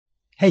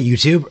Hey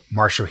YouTube,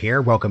 Marshall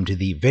here. Welcome to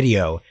the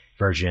video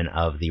version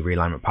of the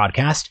Realignment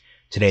podcast.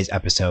 Today's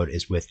episode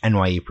is with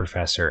NYU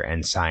professor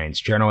and science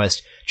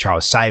journalist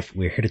Charles Seife.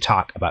 We're here to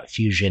talk about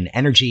fusion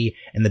energy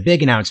and the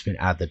big announcement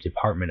at the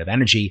Department of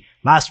Energy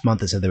last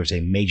month that said there was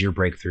a major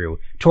breakthrough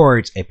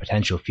towards a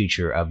potential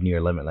future of near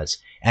limitless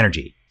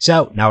energy.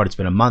 So now that it's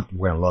been a month,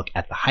 we're going to look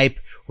at the hype.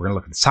 We're going to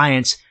look at the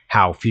science,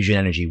 how fusion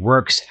energy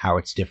works, how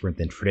it's different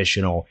than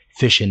traditional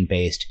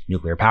fission-based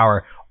nuclear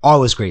power, all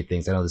those great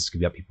things. I know this is going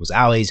to be up people's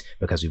alleys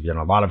because we've done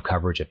a lot of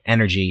coverage of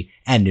energy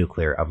and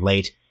nuclear of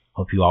late.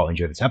 Hope you all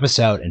enjoyed this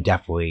episode, and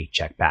definitely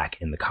check back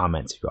in the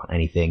comments if you want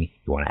anything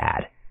you want to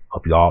add.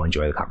 Hope you all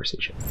enjoy the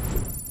conversation.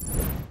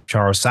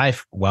 Charles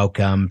Seife,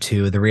 welcome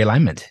to the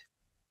Realignment.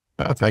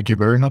 Thank you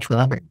very much for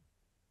having me.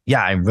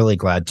 Yeah, I'm really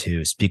glad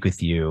to speak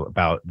with you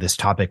about this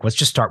topic. Let's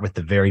just start with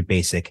the very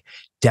basic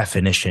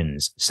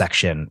definitions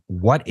section.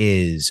 What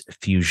is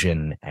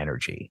fusion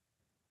energy?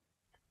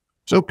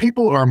 So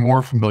people are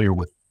more familiar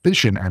with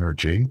fission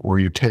energy, where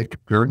you take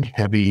very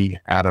heavy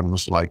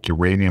atoms like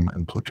uranium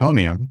and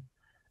plutonium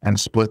and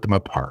split them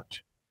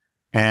apart.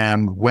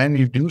 And when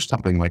you do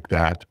something like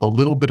that, a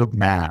little bit of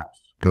mass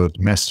goes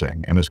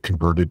missing and is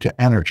converted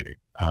to energy.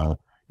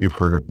 You've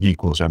heard of E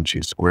equals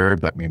mc squared.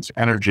 That means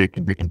energy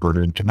can be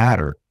converted into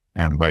matter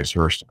and vice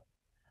versa.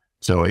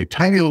 So a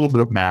tiny little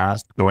bit of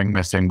mass going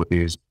missing with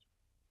these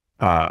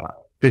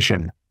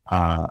fission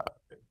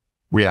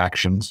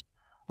reactions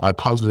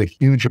causes a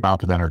huge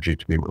amount of energy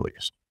to be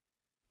released.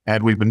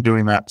 And we've been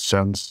doing that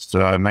since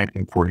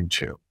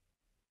 1942.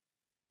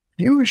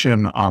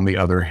 Fusion, on the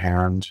other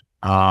hand,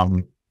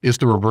 is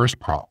the reverse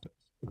process.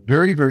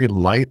 Very, very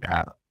light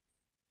atoms,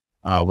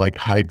 like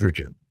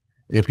hydrogen,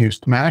 if you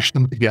smash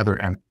them together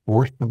and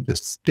force them to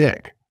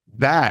stick,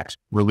 that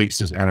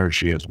releases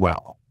energy as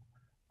well.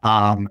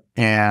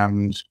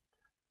 And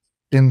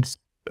since,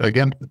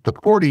 again, the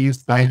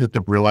 40s, scientists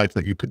have realized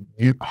that you could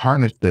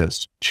harness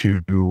this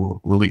to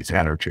release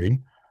energy.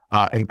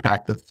 In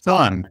fact, the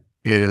sun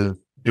is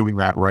doing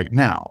that right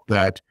now,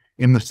 that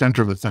in the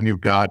center of the sun,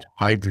 you've got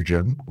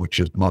hydrogen,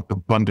 which is the most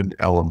abundant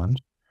element,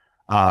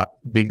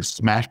 being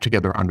smashed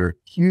together under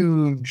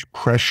huge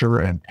pressure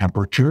and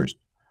temperatures,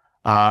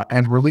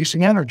 and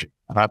releasing energy.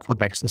 And that's what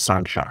makes the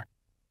sun shine.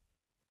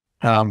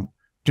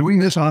 Doing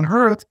this on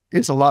Earth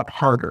is a lot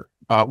harder.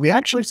 We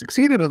actually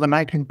succeeded in the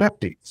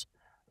 1950s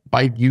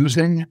by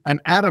using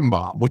an atom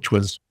bomb, which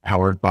was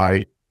powered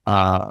by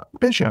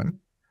fission.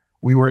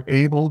 We were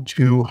able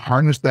to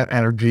harness that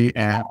energy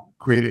and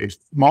create a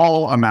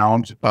small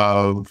amount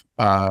of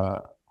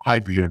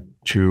hydrogen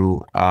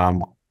to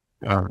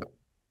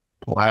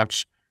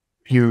collapse,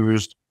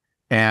 fuse,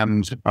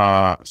 and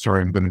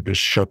sorry, I'm going to just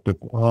shut the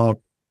off.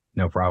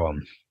 No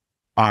problem.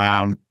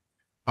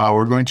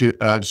 We're going to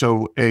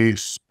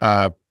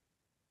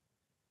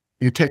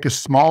you take a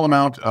small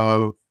amount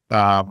of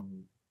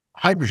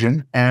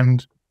hydrogen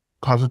and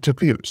cause it to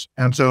fuse,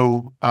 and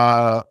so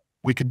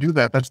we can do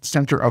that. That's the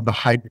center of the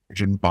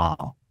hydrogen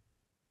bomb.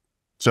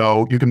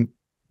 So you can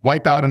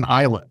wipe out an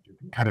island, you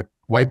can kind of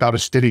wipe out a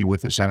city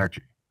with this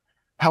energy.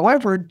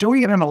 However,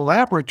 doing it in a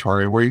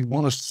laboratory where you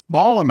want a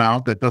small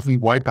amount that doesn't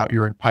wipe out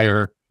your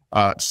entire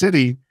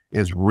city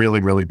is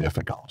really, really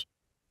difficult.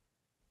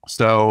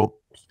 So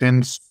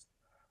since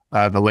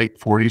the late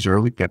 40s,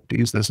 early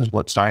 50s, this is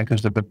what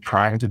scientists have been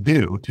trying to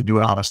do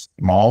it on a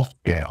small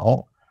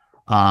scale,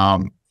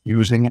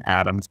 using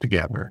atoms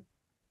together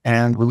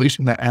and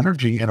releasing that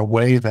energy in a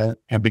way that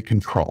can be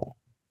controlled.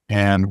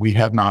 And we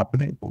have not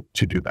been able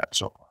to do that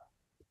so far.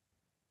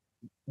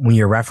 When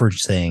you're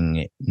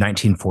referencing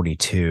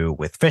 1942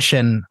 with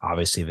fission,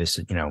 obviously this,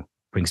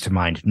 brings to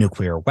mind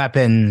nuclear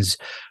weapons,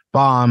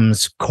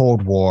 bombs,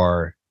 Cold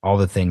War, all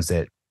the things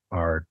that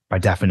are by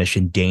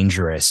definition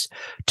dangerous.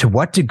 To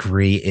what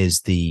degree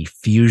is the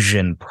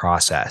fusion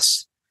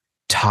process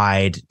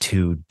tied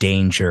to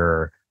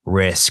danger,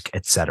 risk,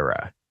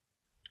 etc.?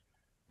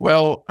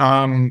 Well,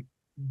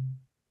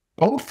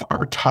 both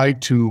are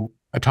tied to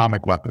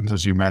atomic weapons,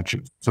 as you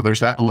mentioned. So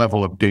there's that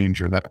level of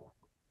danger that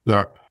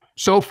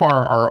so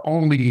far our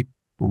only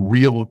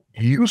real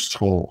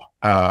useful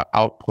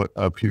output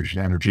of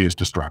fusion energy is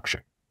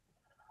destruction.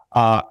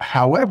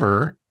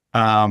 However,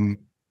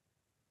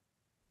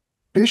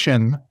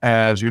 fission,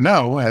 as you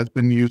know, has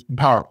been used in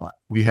power plants.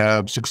 We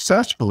have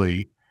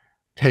successfully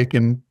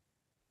taken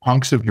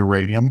hunks of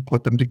uranium,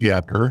 put them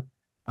together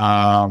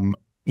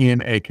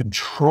in a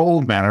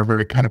controlled manner,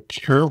 very kind of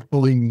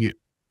carefully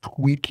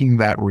tweaking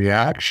that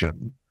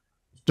reaction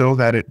so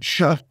that it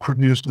just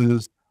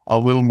produces a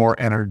little more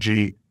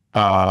energy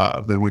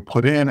than we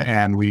put in,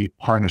 and we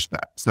harness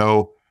that.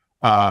 So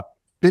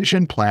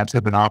fission plants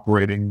have been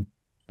operating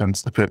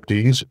since the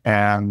 50s,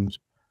 and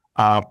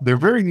they're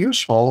very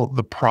useful.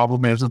 The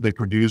problem is that they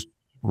produce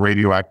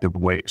radioactive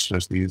waste.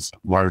 As these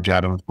large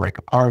atoms break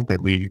apart, they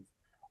leave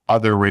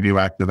other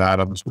radioactive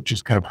atoms, which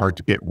is kind of hard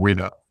to get rid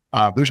of.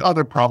 There's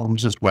other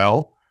problems as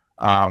well.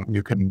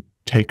 You can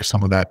take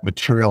some of that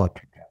material and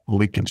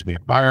leak into the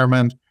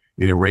environment.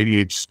 It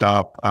irradiates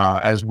stuff.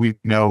 As we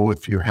know,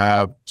 if you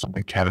have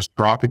something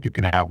catastrophic, you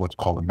can have what's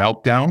called a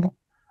meltdown,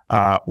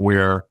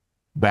 where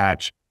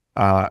that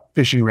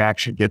fission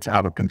reaction gets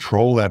out of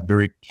control, that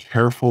very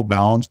careful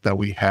balance that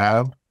we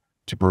have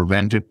to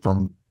prevent it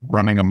from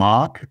running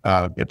amok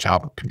gets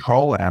out of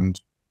control,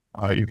 and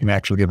you can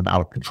actually get an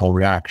out of control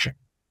reaction.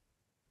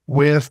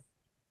 With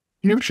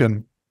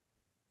fusion,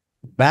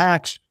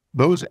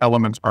 those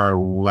elements are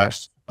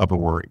less of a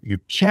worry. You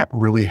can't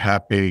really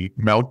have a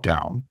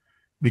meltdown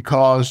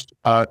because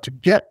to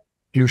get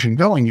fusion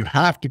going, you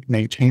have to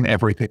maintain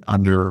everything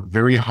under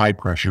very high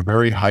pressure,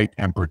 very high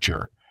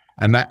temperature.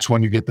 And that's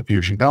when you get the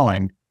fusion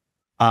going.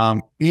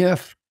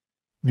 If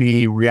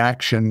the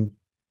reaction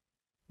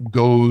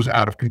goes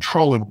out of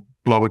control and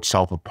blow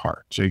itself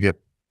apart. So you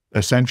get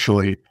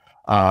essentially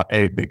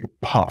a big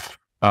puff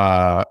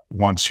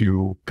once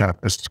you kind of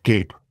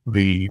escape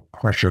the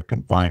pressure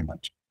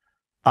confinement.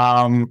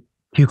 Can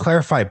you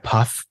clarify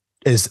puff?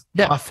 Is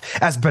puff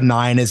as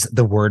benign as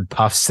the word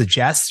puff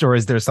suggests, or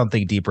is there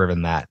something deeper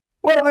than that?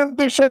 Well,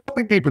 there's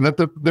something deeper.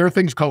 There are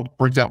things called,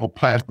 for example,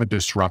 plasma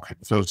disruption.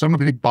 So some of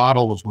the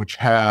bottles which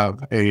have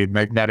a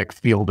magnetic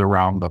field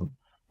around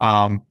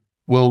them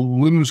will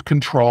lose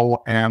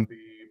control, and the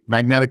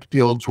magnetic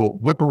fields will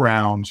whip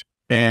around,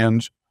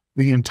 and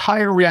the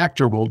entire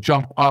reactor will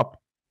jump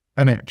up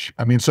an inch.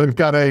 I mean, so you've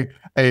got a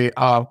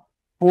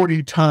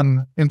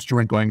 40-ton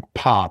instrument going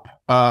pop,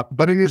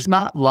 but it is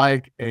not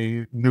like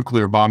a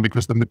nuclear bomb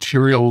because the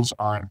materials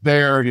aren't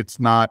there. It's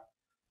not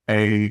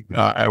a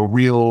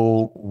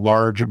real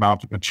large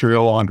amount of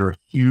material under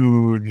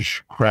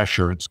huge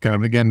pressure. It's kind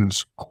of, again,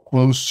 it's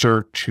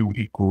closer to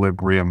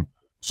equilibrium.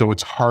 So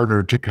it's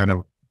harder to kind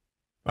of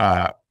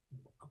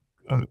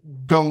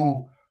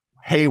go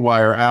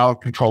haywire, out of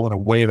control in a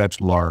way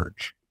that's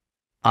large.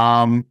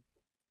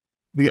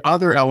 The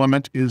other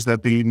element is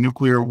that the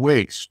nuclear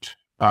waste,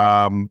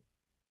 a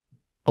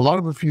lot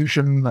of the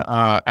fusion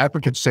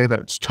advocates say that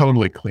it's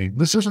totally clean.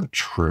 This isn't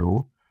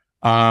true.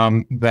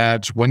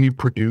 That when you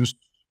produce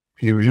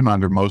fusion,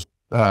 under most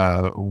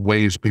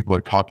ways people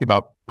are talking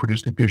about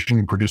producing fusion,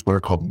 you produce what are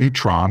called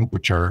neutrons,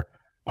 which are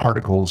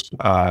particles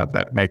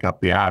that make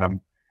up the atom,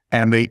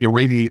 and they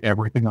irradiate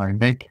everything. I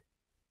make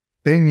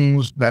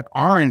things that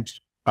aren't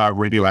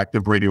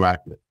radioactive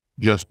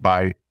just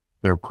by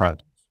their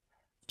presence.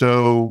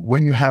 So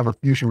when you have a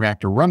fusion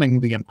reactor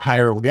running, the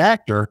entire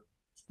reactor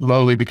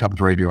slowly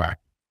becomes radioactive.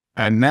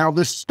 And now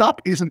this stuff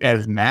isn't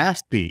as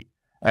nasty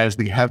as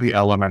the heavy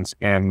elements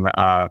in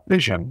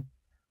fission,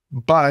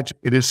 but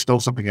it is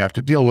still something you have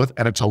to deal with,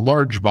 and it's a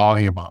large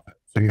volume of it,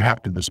 so you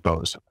have to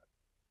dispose of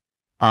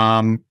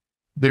it.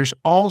 There's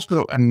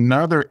also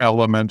another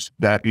element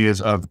that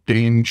is of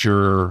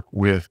danger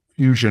with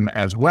fusion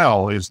as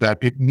well, is that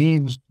it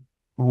needs,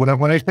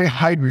 when I say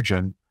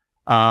hydrogen,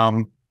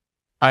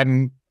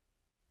 I'm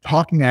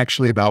talking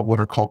actually about what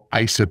are called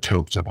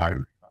isotopes of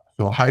hydrogen.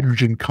 So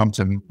hydrogen comes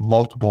in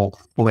multiple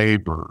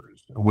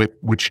flavors,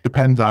 which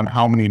depends on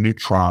how many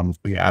neutrons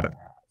the atom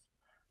has.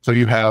 So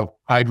you have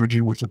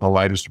hydrogen, which is the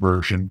lightest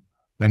version,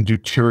 then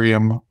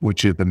deuterium,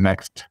 which is the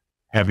next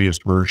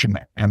heaviest version,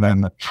 and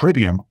then the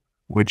tritium,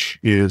 which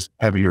is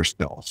heavier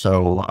still.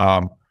 So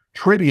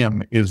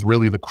tritium is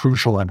really the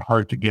crucial and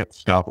hard to get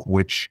stuff,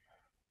 which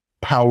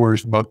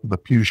powers most of the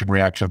fusion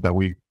reactions that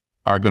we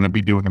are going to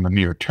be doing in the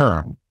near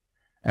term.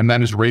 And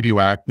that is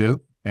radioactive,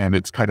 and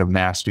it's kind of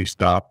nasty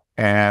stuff,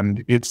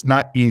 and it's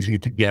not easy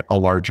to get a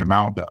large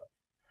amount of.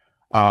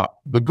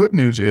 The good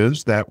news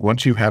is that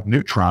once you have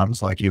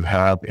neutrons, like you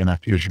have in a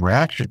fusion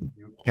reaction,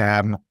 you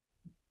can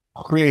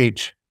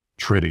create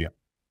tritium.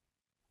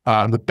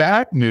 The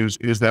bad news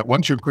is that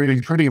once you're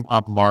creating tritium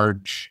on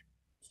large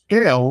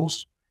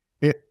scales,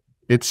 it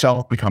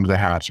itself becomes a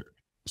hazard.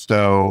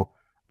 So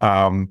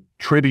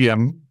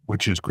tritium,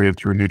 which is created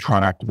through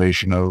neutron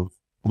activation of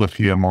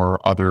lithium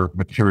or other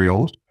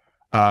materials,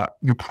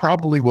 you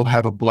probably will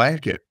have a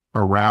blanket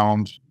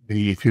around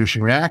the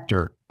fusion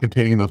reactor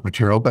containing those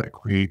materials that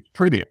create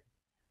tritium.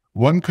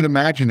 One could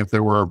imagine if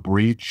there were a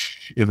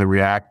breach in the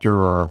reactor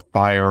or a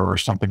fire or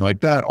something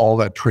like that, all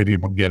that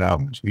tritium would get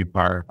out into the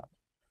environment.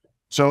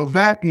 So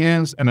that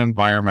is an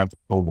environmental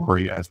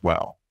worry as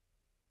well.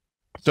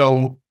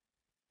 So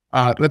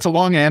that's a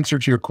long answer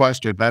to your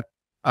question. That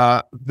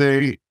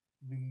the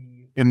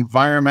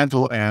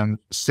environmental and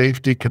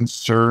safety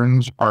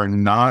concerns are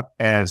not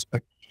as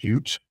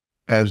acute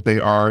as they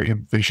are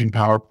in fission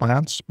power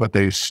plants, but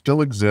they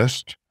still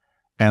exist,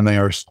 and they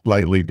are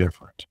slightly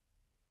different.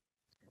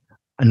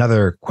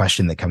 Another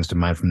question that comes to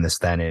mind from this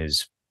then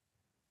is,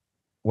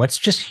 let's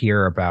just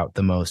hear about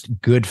the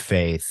most good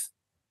faith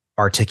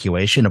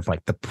articulation of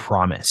like the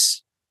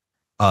promise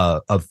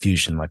of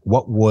fusion. Like,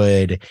 what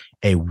would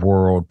a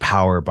world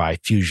powered by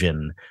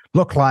fusion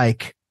look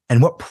like?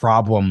 And what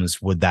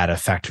problems would that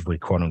effectively,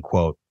 quote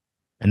unquote,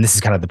 and this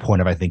is kind of the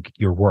point of, I think,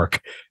 your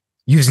work,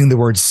 using the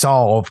word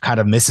solve kind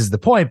of misses the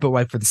point, but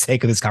like for the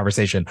sake of this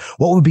conversation,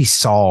 what would be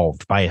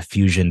solved by a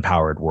fusion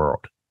powered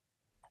world?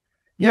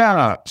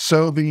 Yeah.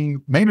 So the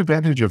main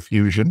advantage of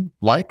fusion,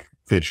 like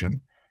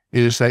fission,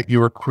 is that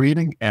you are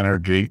creating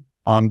energy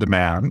on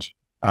demand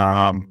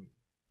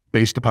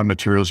based upon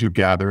materials you've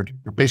gathered.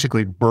 You're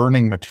basically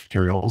burning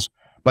materials,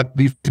 but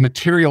these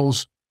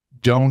materials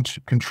don't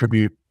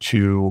contribute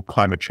to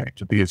climate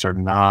change. These are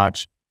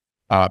not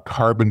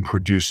carbon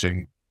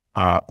producing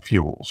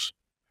fuels.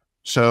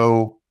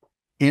 So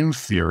in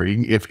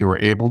theory, if you were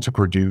able to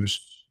produce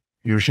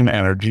fusion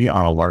energy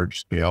on a large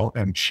scale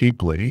and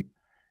cheaply,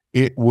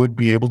 it would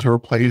be able to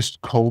replace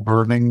coal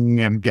burning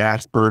and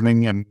gas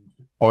burning and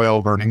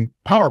oil burning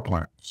power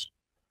plants.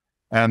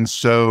 And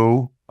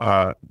so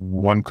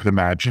one could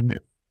imagine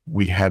if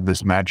we had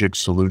this magic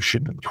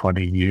solution in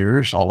 20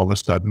 years, all of a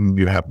sudden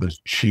you have this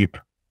cheap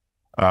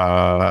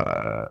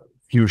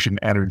fusion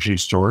energy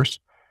source.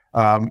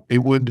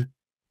 It would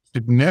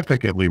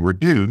significantly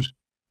reduce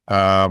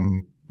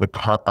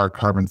our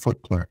carbon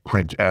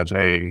footprint as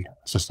a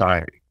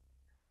society.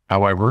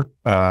 However,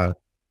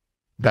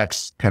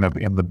 that's kind of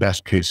in the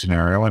best case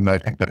scenario, and I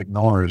think that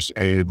ignores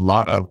a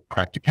lot of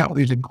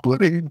practicalities,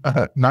 including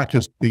not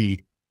just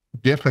the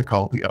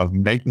difficulty of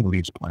making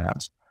these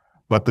plants,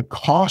 but the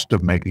cost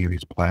of making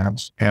these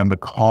plants and the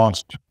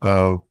cost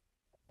of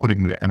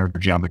putting the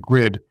energy on the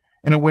grid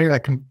in a way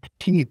that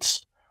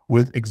competes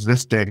with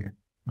existing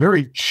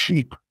very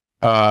cheap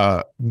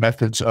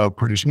methods of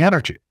producing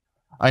energy.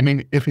 I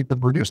mean, if you can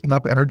produce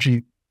enough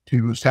energy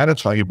to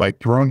satisfy you by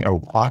throwing a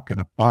rock in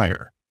a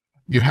fire,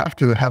 you have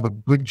to have a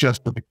good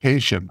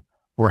justification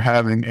for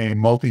having a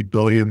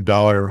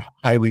multi-billion-dollar,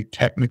 highly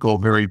technical,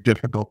 very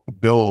difficult to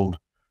build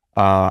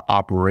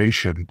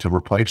operation to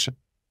replace it.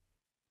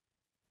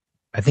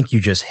 I think you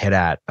just hit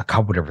at a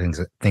couple of different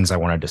things I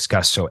want to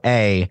discuss. So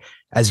A,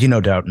 as you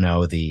no doubt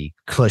know, the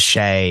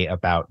cliche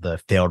about the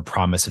failed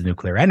promise of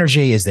nuclear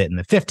energy is that in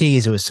the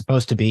 50s, it was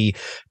supposed to be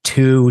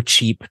too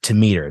cheap to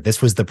meter.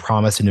 This was the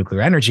promise of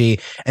nuclear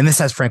energy. And this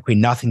has frankly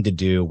nothing to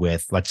do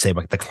with, let's say,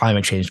 like the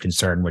climate change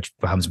concern, which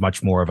becomes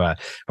much more of a,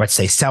 let's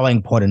say,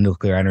 selling point of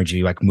nuclear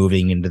energy, like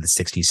moving into the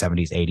 60s,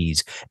 70s,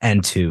 80s,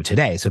 and to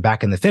today. So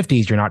back in the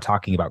 50s, you're not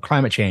talking about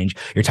climate change.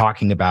 You're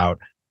talking about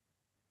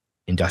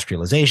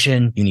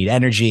industrialization, you need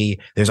energy.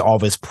 There's all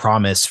this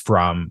promise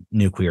from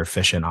nuclear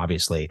fission,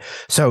 obviously.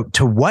 So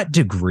to what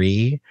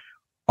degree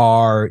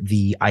are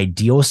the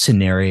ideal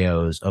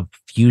scenarios of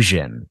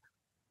fusion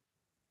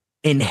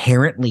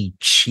inherently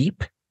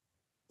cheap,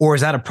 or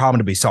is that a problem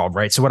to be solved,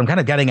 right? So what I'm kind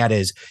of getting at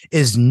is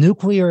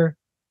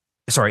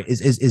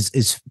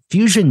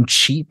fusion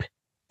cheap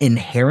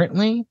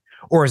inherently?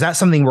 Or is that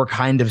something we're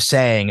kind of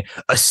saying,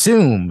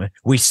 assume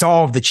we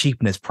solve the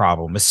cheapness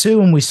problem,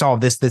 assume we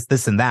solve this,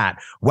 and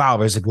that. Wow,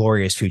 there's a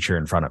glorious future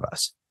in front of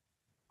us.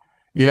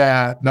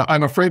 Yeah, no,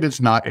 I'm afraid it's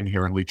not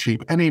inherently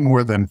cheap any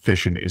more than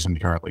fission is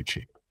inherently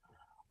cheap.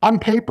 On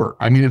paper,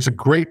 I mean, it's a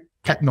great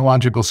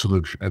technological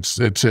solution.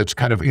 It's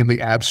kind of in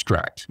the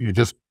abstract. You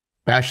just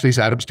bash these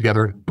atoms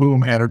together,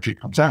 boom, energy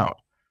comes out.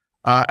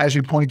 As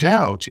you point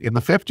out, in the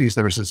 50s,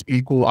 there was this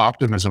equal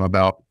optimism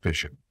about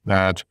fission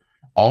that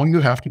all you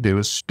have to do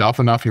is stuff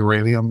enough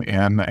uranium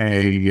in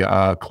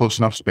a close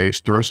enough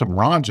space, throw some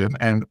rods in,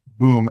 and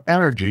boom,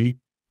 energy,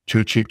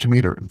 too cheap to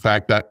meter. In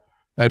fact, that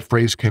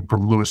phrase came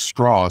from Lewis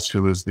Strauss,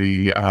 who was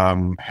the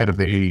head of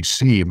the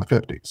AEC in the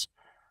 50s.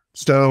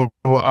 So,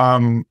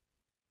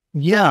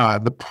 yeah,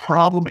 the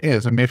problem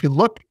is, I mean, if you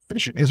look,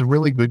 fission is a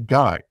really good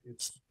guy.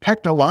 It's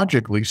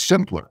technologically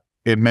simpler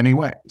in many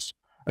ways.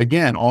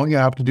 Again, all you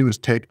have to do is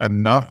take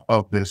enough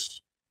of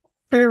this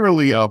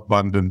fairly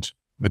abundant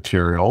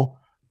material,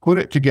 put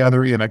it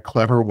together in a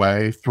clever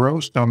way, throw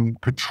some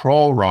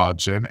control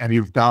rods in, and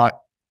you've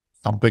got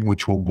something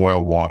which will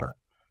boil water.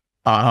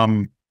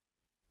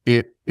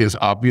 It is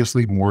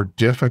obviously more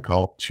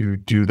difficult to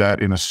do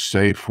that in a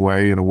safe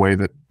way, in a way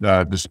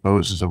that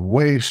disposes of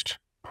waste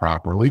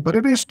properly, but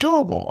it is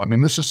doable. I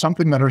mean, this is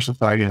something that our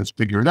society has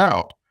figured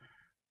out.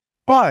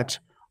 But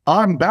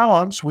on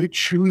balance, we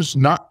choose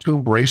not to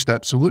embrace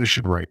that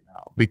solution right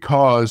now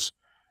because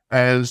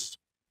as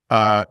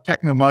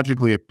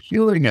technologically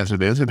appealing as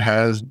it is, it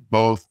has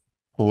both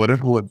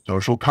political and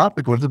social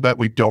consequences that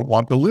we don't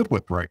want to live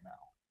with right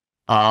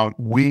now.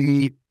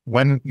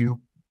 When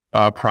you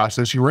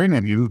process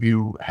uranium,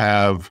 you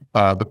have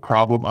the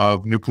problem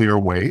of nuclear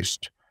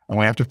waste, and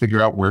we have to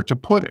figure out where to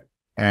put it.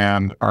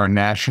 And our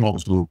national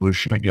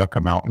solution at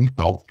Yucca Mountain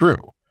fell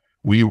through.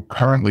 We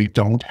currently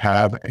don't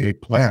have a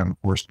plan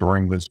for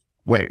storing this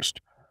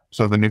waste.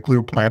 So the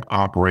nuclear plant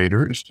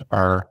operators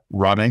are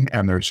running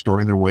and they're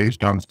storing their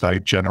waste on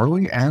site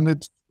generally, and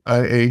it's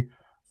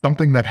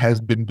something that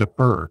has been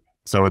deferred.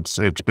 So it's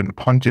been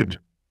punted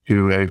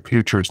to a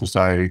future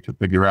society to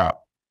figure out.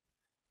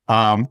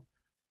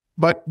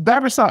 But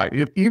that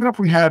aside, even if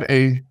we had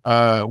a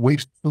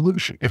waste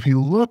solution, if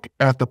you look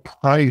at the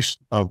price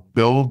of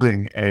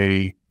building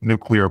a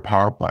nuclear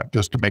power plant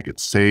just to make it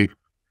safe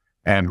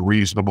and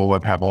reasonable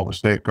and have all the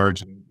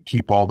safeguards and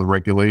keep all the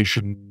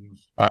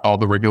regulations, all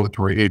the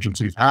regulatory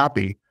agencies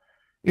happy,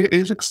 it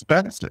is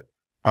expensive.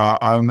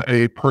 On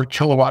a per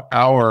kilowatt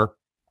hour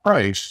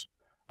price,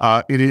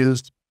 it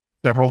is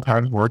several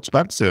times more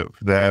expensive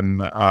than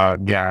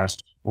gas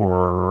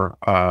or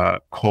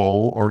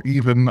coal or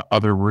even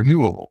other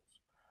renewables.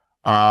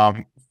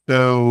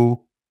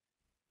 So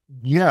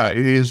yeah, it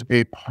is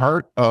a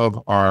part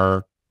of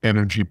our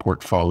energy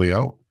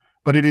portfolio,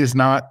 but it is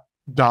not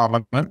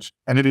dominant,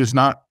 and it is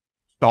not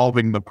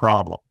solving the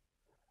problem.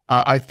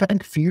 I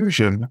think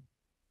fusion,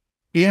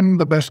 in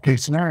the best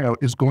case scenario,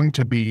 is going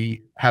to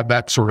have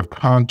that sort of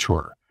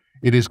contour.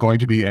 It is going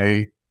to be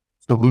a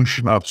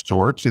solution of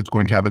sorts. It's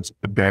going to have its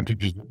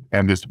advantages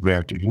and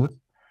disadvantages.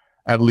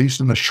 At least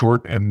in the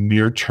short and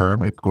near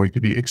term, it's going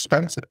to be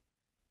expensive.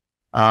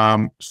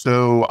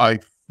 So I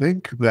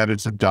think that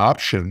its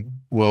adoption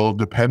will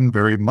depend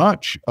very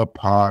much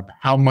upon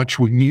how much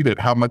we need it,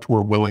 how much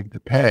we're willing to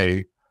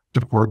pay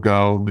to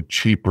forego the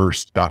cheaper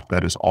stuff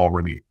that is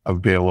already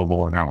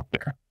available and out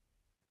there.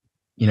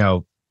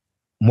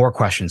 More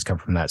questions come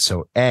from that.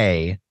 So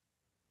A,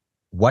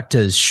 what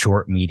does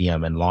short,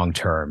 medium, and long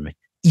term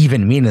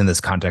even mean in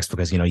this context?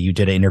 Because, you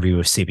did an interview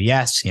with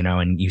CBS,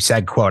 and you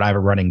said, quote, "I have a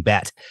running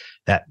bet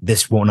that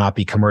this will not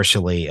be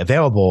commercially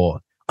available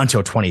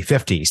until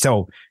 2050.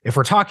 So if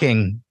we're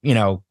talking,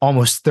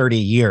 almost 30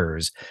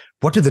 years,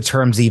 what do the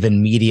terms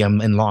even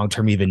medium and long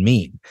term even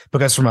mean?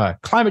 Because from a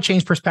climate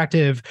change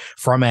perspective,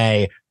 from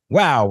a,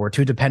 wow, we're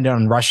too dependent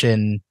on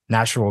Russian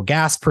natural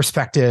gas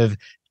perspective,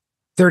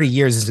 30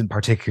 years isn't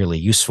particularly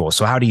useful.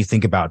 So how do you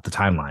think about the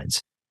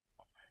timelines?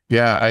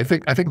 Yeah, I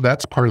think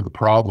that's part of the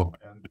problem.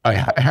 And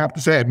I have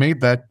to say, I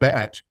made that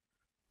bet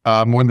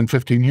more than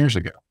 15 years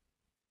ago.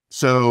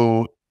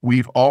 So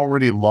we've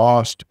already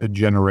lost a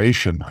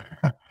generation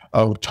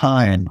of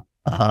time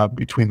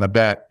between the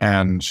bet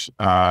and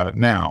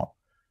now.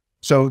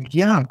 So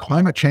yeah,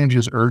 climate change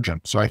is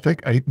urgent. So I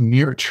think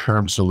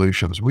near-term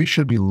solutions, we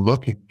should be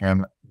looking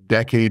in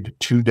decade,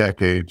 2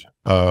 decades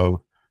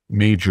of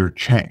major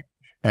change.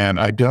 And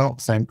I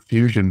don't think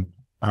fusion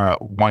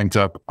winds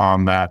up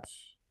on that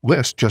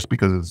list just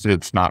because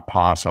it's not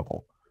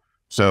possible.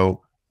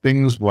 So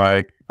things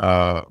like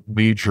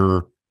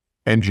major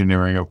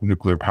engineering of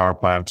nuclear power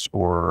plants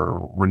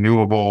or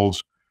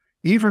renewables,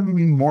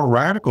 even more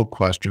radical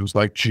questions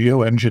like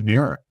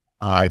geoengineering,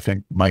 I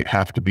think might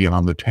have to be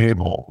on the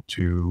table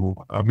to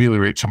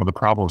ameliorate some of the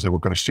problems that we're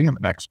going to see in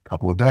the next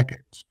couple of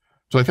decades.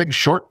 So I think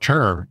short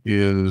term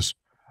is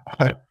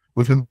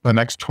within the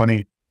next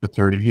 20 to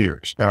 30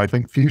 years. And I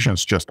think fusion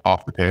is just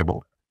off the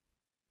table.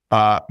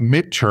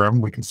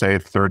 Midterm, we can say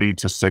 30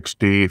 to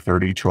 60,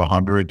 30 to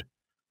 100.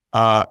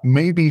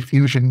 Maybe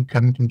fusion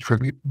can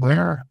contribute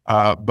there,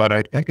 but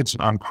I think it's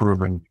an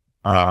unproven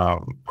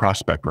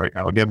prospect right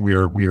now. Again, we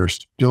are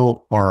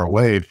still far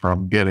away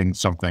from getting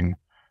something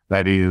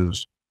that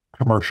is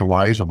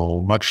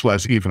commercializable, much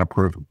less even a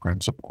proven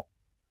principle.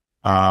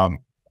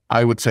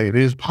 I would say it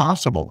is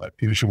possible that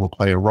fusion will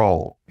play a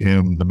role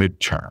in the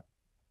midterm,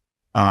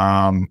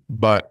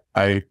 but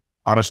I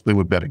honestly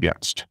would bet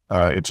against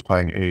it's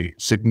playing a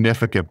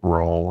significant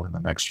role in the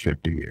next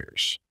 50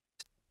 years.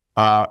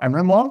 And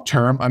then long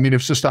term, I mean,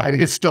 if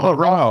society is still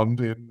around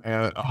in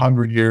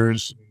 100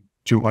 years,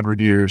 200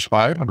 years,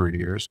 500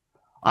 years,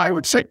 I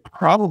would say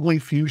probably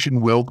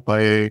fusion will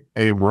play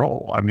a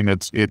role. I mean,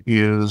 it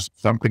is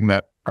something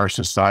that our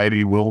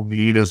society will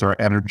need as our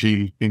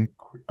energy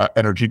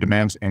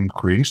demands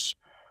increase.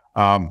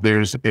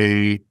 There's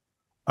a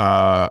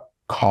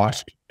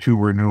cost to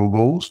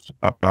renewables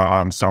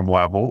on some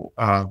level,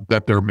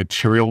 that there are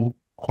material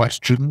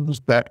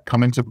questions that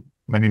come into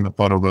many of the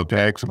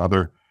photovoltaics and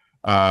other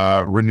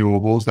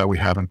renewables that we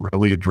haven't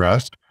really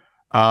addressed.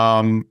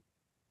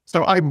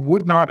 So I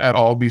would not at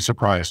all be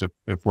surprised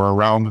if we're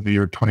around the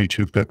year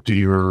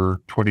 2250 or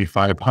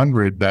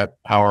 2500,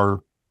 that power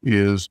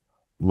is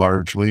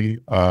largely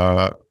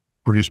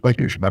produced by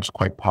fusion. That's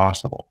quite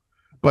possible.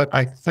 But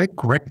I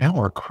think right now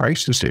our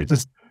crisis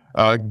is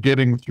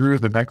getting through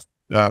the next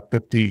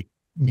 50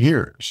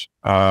 years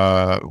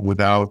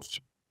without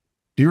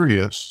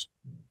serious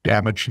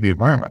damage to the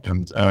environment.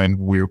 And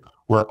we're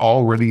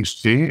already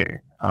seeing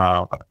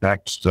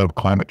effects of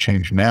climate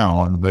change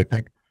now. And I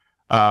think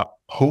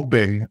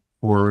hoping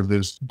for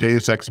this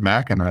deus ex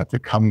machina to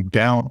come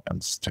down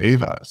and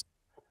save us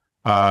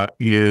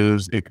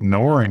is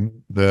ignoring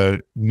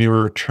the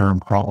nearer term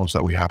problems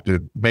that we have to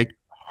make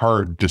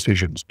hard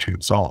decisions to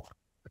solve.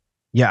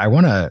 Yeah, I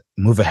want to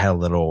move ahead a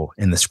little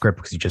in the script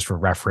because you just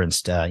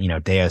referenced,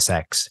 deus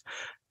ex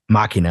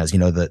machinas.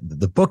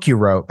 The book you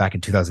wrote back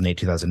in 2008,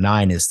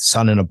 2009 is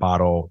Sun in a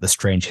Bottle, The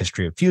Strange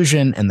History of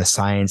Fusion and the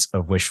Science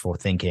of Wishful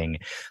Thinking.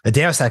 The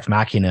deus ex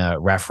machina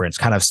reference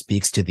kind of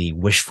speaks to the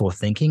wishful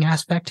thinking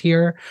aspect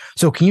here.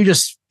 So can you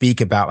just speak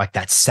about like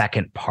that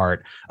second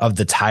part of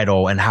the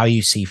title and how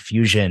you see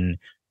fusion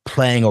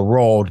playing a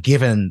role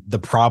given the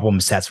problem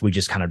sets we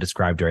just kind of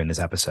described during this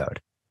episode?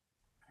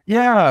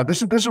 Yeah,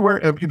 this is where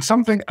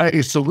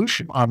a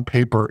solution on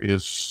paper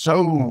is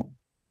so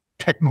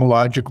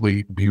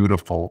technologically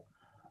beautiful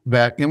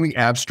that in the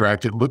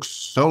abstract, it looks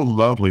so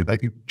lovely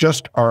that you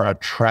just are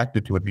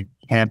attracted to it. You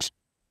can't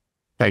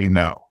say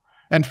no.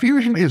 And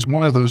fusion is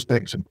one of those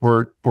things. And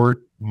for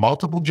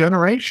multiple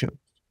generations,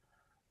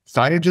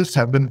 scientists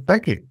have been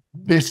thinking,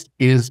 this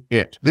is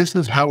it. This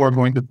is how we're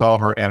going to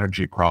solve our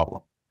energy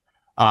problem.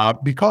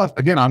 Because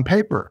again, on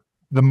paper,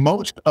 the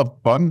most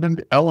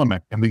abundant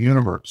element in the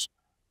universe,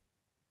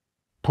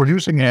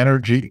 producing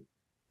energy,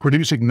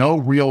 producing no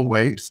real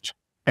waste,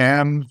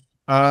 and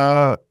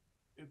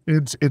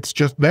it's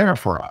just there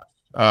for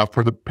us,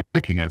 for the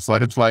picking. It's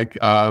like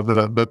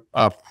the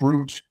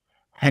fruit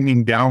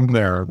hanging down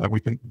there that we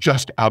think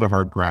just out of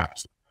our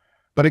grasp.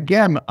 But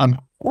again,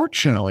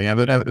 unfortunately, and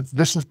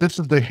this is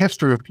the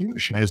history of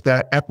fusion, is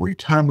that every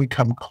time we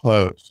come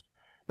close,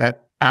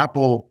 that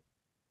apple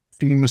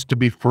seems to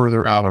be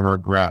further out of our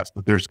grasp.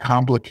 That there's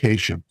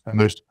complications, and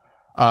there's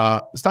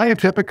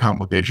scientific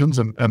complications,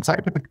 and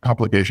scientific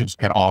complications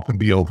can often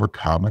be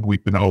overcome, and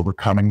we've been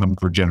overcoming them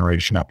for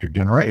generation after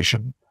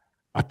generation.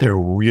 But they're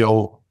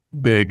real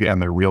big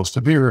and they're real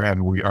severe,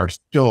 and we are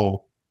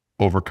still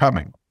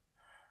overcoming.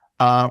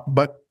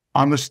 But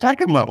on the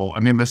second level,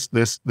 I mean,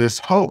 this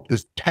hope,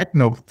 this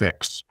techno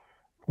fix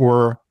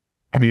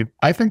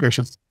I think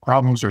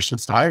problems are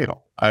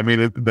societal. I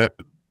mean, that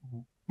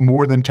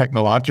more than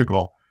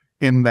technological,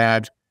 in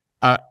that,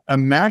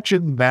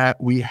 imagine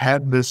that we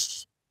had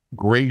this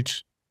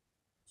great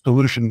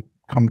solution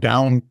come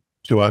down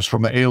to us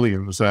from the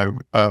aliens, to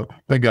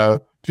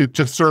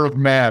serve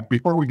man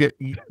before we get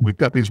eaten. We've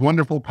got these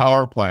wonderful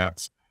power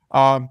plants.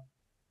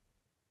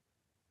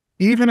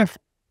 Even if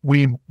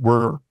we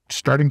were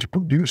starting to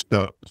produce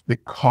those, the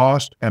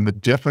cost and the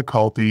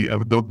difficulty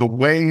of the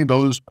way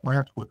those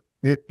plants would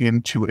fit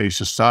into a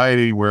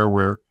society where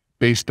we're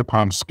based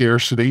upon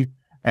scarcity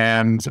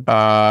and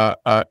for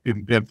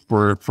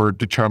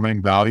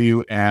determining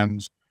value,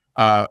 and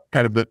kind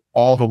of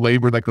all the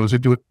labor that goes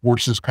into it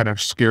forces kind of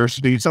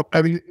scarcity. So,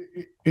 I mean,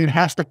 it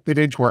has to fit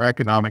into our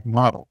economic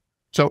model.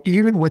 So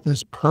even with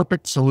this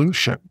perfect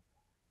solution,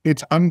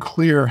 it's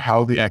unclear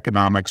how the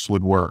economics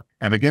would work.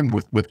 And again,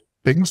 with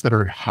things that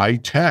are high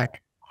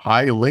tech,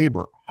 high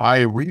labor,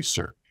 high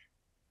research,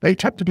 they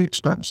tend to be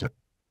expensive.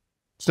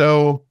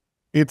 So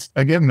it's,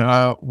 again,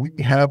 we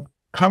have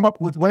come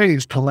up with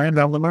ways to land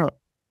on the moon.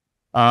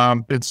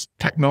 It's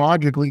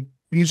technologically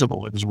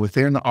feasible. It is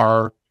within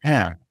our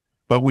hand,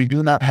 but we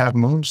do not have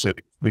moon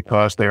cities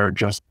because they are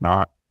just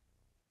not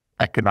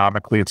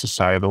economically and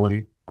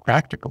societally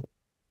practical.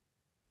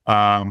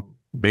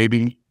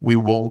 Maybe we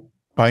will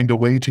find a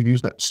way to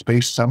use that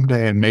space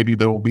someday, and maybe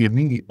there will be a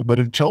need. But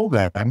until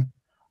then,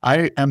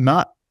 I am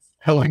not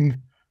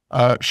selling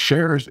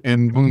shares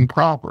in Moon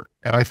proper.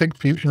 And I think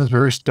fusion is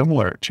very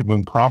similar to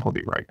Moon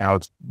property right now.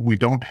 We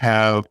don't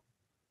have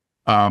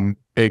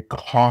a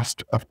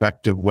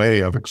cost-effective way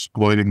of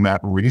exploiting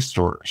that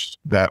resource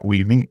that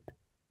we need.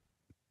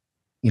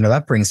 You know,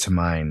 that brings to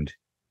mind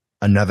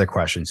another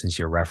question, since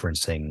you're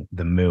referencing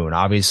the moon.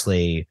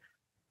 Obviously,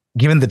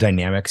 given the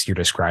dynamics you're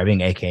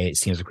describing, aka it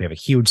seems like we have a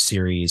huge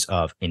series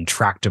of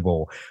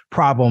intractable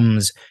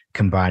problems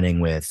combining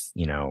with,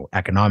 you know,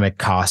 economic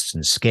costs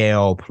and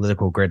scale,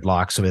 political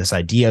gridlock. So this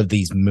idea of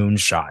these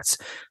moonshots,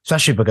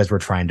 especially because we're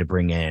trying to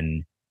bring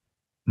in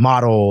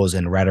models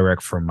and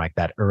rhetoric from like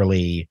that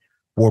early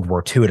World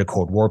War II to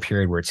Cold War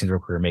period, where it seems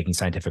like we were making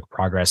scientific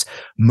progress,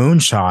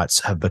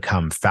 moonshots have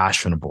become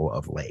fashionable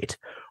of late.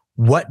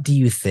 What do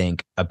you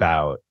think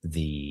about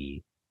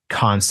the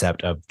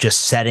concept of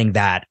just setting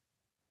that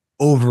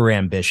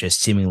overambitious,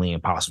 seemingly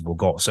impossible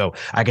goal? So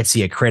I could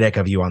see a critic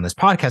of you on this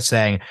podcast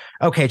saying,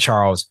 okay,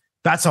 Charles,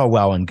 that's all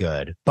well and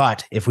good,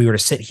 but if we were to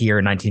sit here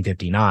in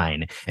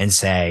 1959 and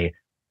say,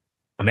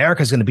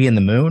 America's going to be in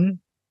the moon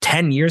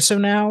 10 years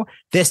from now,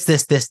 this,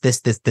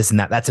 and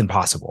that, that's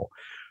impossible.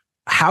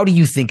 How do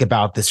you think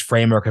about this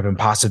framework of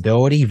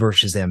impossibility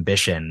versus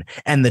ambition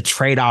and the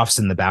trade-offs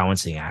and the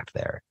balancing act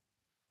there?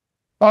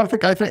 Well,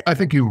 I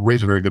think you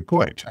raise a very good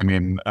point. I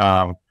mean,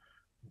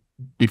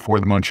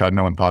 before the moonshot,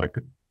 no one thought it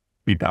could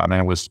be done,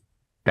 and it was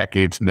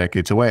decades and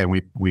decades away,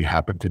 and we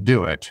happened to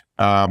do it.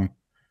 I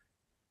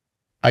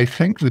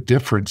think the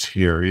difference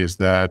here is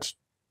that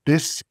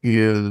this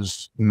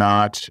is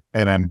not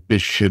an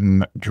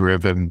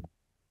ambition-driven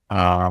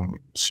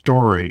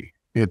story.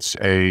 It's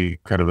a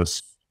kind of a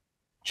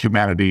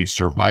humanity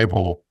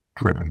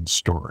survival-driven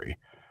story.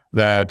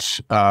 That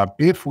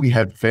if we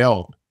had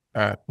failed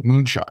at the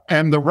moonshot,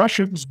 and the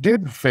Russians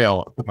did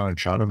fail at the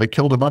moonshot, and they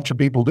killed a bunch of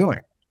people doing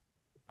it,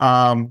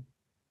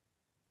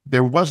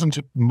 there wasn't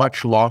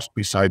much lost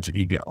besides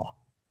ego.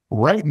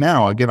 Right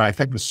now, again, I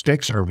think the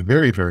stakes are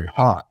very, very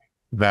high,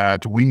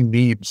 that we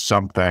need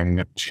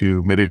something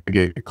to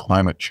mitigate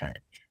climate change.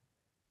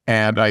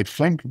 And I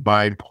think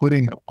by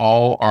putting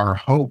all our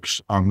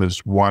hopes on this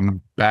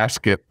one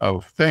basket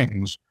of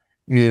things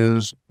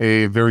is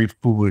a very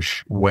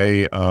foolish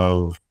way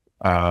of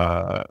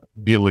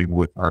dealing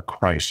with our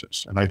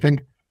crisis. And I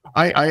think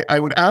I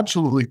would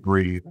absolutely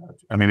agree.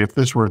 I mean, if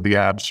this were the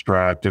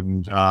abstract,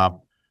 and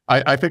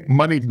I think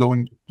money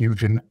going to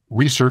fusion,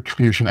 research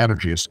fusion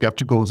energy, as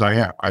skeptical as I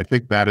am, I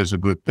think that is a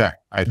good thing.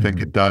 I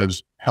think it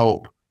does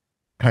help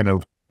kind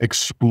of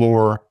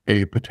explore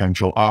a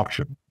potential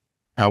option.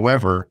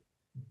 However,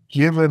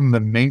 given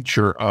the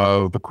nature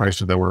of the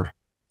crisis that we're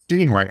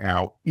seeing right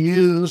now,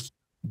 is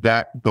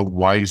that the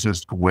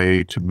wisest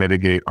way to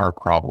mitigate our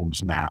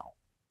problems now?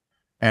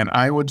 And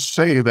I would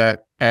say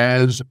that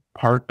as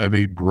part of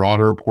a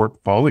broader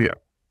portfolio,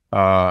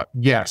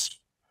 yes,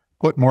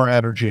 put more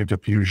energy into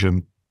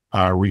fusion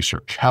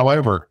research.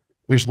 However,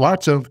 there's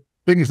lots of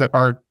things that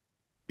are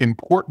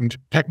important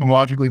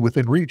technologically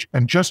within reach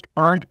and just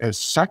aren't as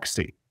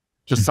sexy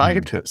to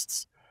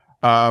scientists.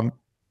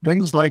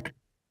 Things like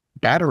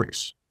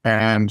batteries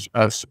and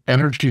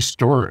energy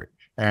storage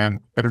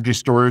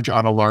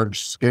on a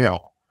large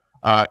scale,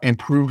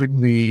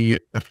 improving the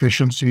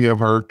efficiency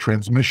of our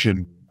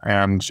transmission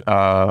and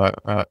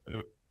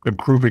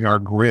improving our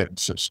grid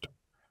system.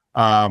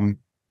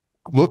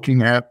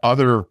 Looking at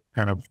other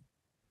kind of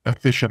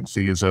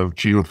efficiencies of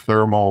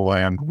geothermal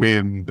and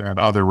wind and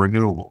other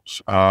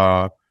renewables,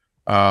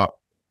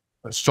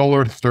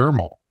 solar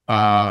thermal,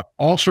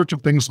 all sorts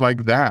of things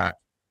like that,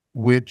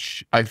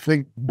 which I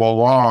think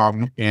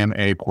belong in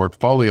a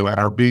portfolio and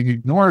are being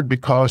ignored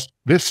because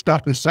this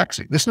stuff is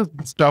sexy. This is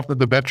the stuff that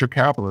the venture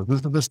capitalists, this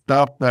is the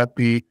stuff that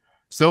the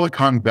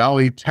Silicon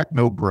Valley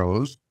techno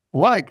bros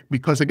like,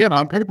 because again,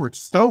 on paper,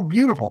 it's so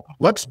beautiful.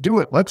 Let's do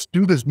it. Let's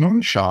do this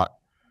moonshot.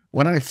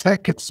 When I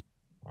think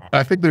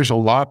there's a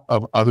lot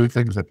of other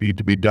things that need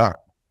to be done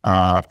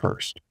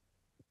first.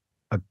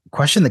 A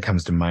question that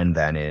comes to mind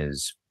then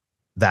is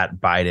that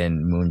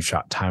Biden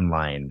moonshot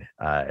timeline.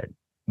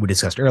 We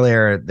discussed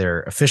earlier,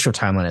 their official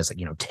timeline is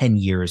 10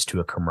 years to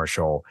a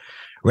commercial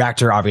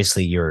reactor.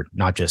 Obviously, you're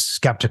not just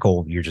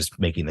skeptical, you're just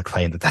making the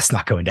claim that that's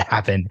not going to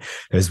happen.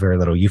 There's very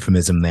little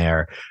euphemism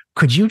there.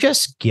 Could you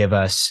just give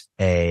us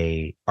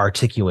a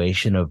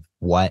articulation of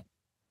what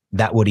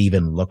that would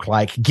even look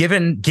like?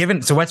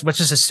 So let's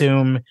just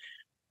assume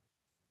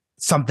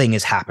something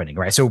is happening,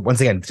 right? So once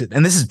again,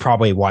 and this is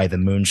probably why the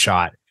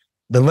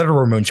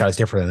literal moonshot is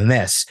different than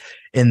this.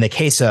 In the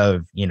case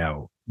of,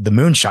 the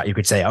moonshot, you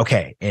could say,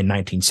 okay, in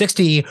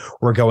 1960,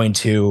 we're going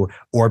to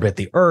orbit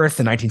the Earth.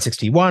 In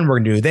 1961, we're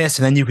going to do this.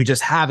 And then you could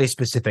just have a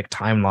specific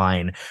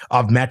timeline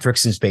of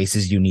metrics and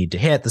spaces you need to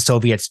hit. The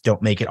Soviets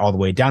don't make it all the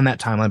way down that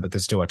timeline, but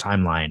there's still a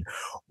timeline.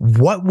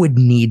 What would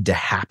need to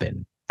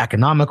happen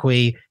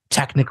economically,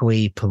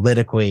 technically,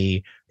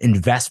 politically,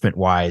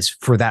 investment-wise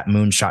for that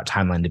moonshot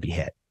timeline to be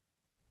hit?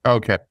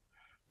 Okay.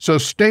 So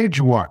stage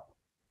one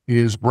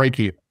is break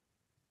even.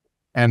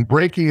 And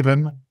break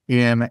even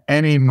in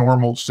any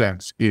normal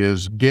sense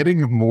is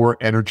getting more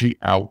energy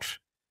out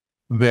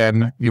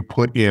than you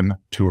put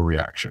into a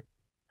reaction.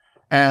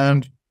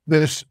 And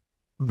this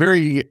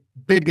very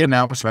big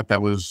announcement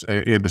that was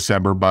in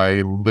December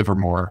by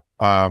Livermore,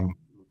 the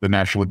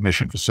National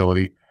Ignition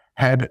Facility,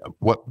 had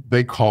what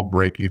they call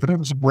break even. It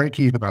was a break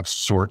even of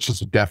sorts.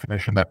 It's a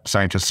definition that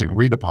scientists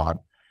agreed upon,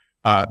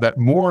 that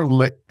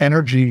more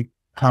energy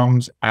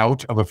comes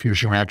out of a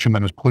fusion reaction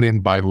than is put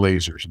in by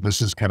lasers.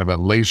 This is kind of a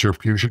laser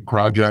fusion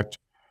project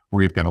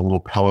where you've got a little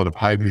pellet of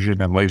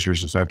hydrogen and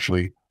lasers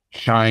essentially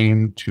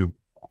shine to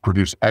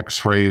produce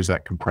X-rays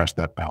that compress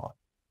that pellet.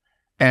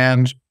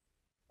 And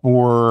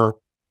for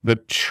the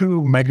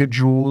 2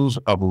 megajoules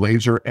of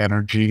laser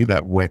energy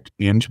that went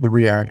into the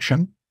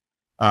reaction,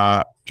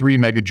 3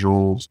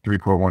 megajoules,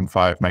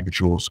 3.15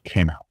 megajoules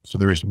came out. So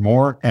there is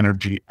more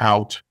energy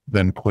out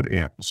than put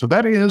in. So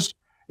that is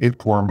a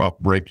form of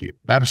break-even.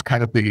 That is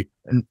kind of the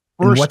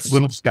first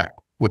little step.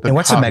 And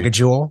what's a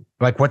megajoule?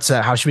 Like,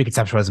 how should we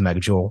conceptualize a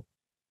megajoule?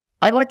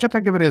 I like to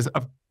think of it as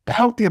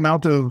about the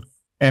amount of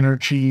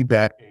energy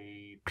that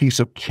a piece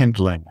of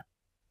kindling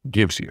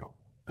gives you.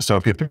 So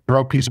if you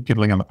throw a piece of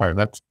kindling on the fire,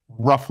 that's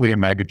roughly a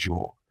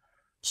megajoule.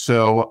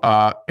 So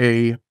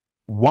a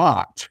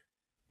watt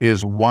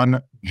is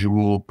 1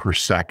 joule per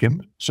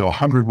second. So a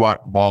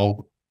 100-watt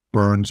bulb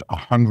burns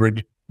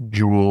 100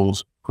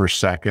 joules per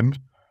second.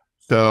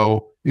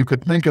 So you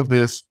could think of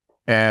this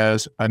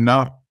as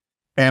enough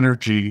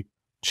energy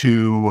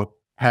to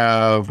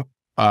have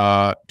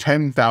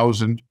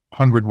 10,000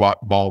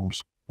 100-watt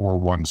bulbs for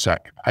 1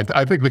 second.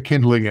 I think the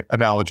kindling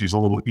analogy is a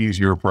little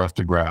easier for us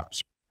to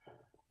grasp.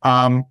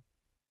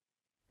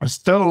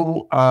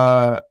 So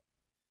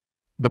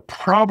the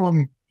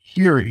problem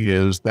here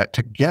is that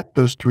to get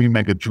those 3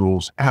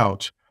 megajoules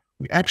out,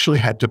 we actually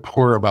had to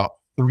pour about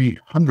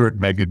 300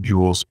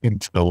 megajoules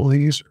into the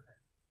laser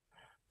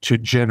to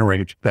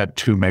generate that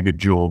 2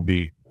 megajoule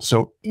beam.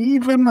 So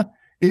even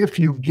if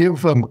you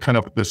give them kind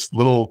of this 3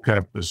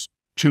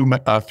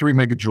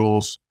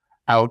 megajoules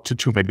out to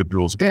 2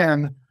 megajoules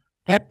again,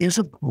 that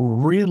isn't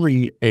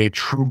really a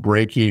true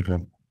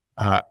break-even.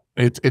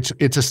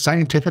 It's a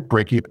scientific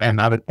break-even and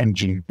not an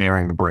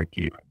engineering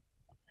break-even.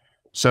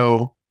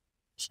 So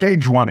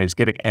stage one is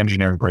getting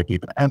engineering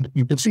break-even. And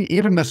you can see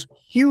even this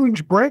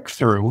huge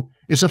breakthrough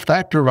is a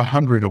factor of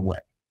 100 away.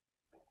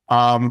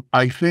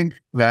 I think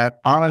that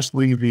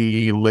honestly,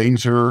 the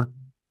laser,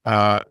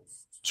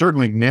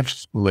 certainly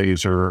NIF's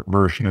laser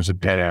version is a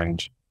dead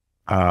end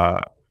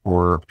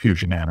for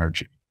fusion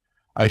energy.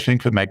 I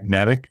think the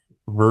magnetic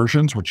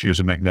versions, which use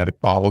a magnetic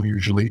ball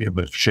usually in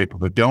the shape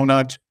of a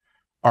donut,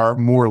 are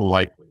more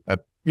likely.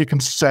 That you can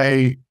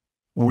say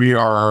we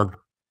are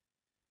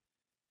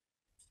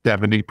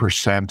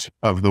 70%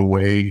 of the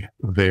way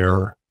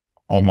there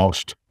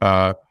almost.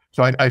 So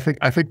I think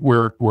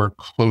we're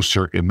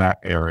closer in that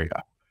area.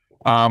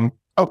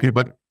 Okay,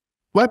 but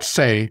let's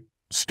say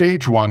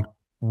stage one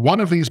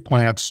of these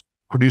plants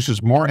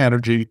produces more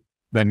energy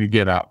than you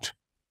get out,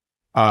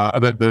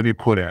 than you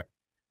put in.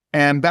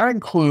 And that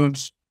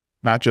includes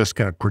not just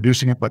kind of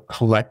producing it, but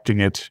collecting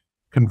it,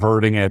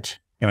 converting it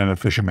in an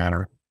efficient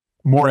manner,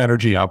 more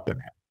energy out than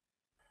in.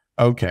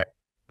 Okay,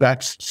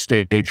 that's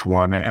stage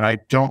one. And I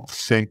don't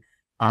think,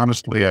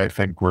 honestly, I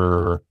think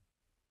we're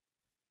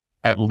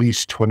at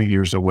least 20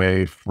 years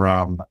away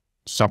from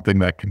something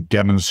that can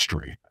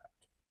demonstrate.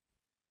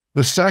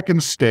 The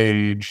second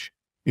stage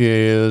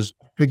is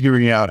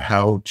figuring out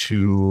how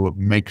to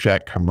make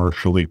that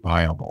commercially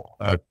viable,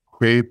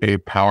 create a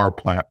power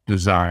plant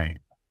design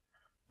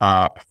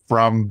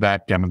from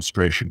that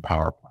demonstration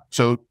power plant.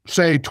 So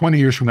say 20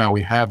 years from now,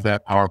 we have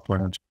that power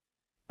plant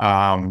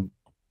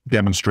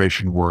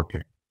demonstration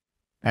working.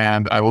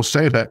 And I will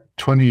say that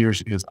 20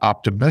 years is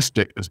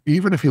optimistic, as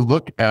even if you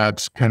look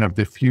at kind of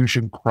the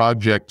fusion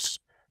projects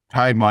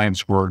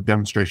timelines for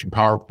demonstration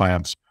power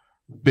plants,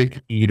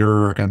 Big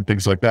Eater and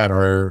things like that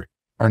are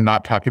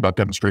not talking about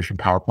demonstration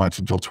power plants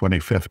until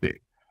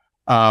 2050.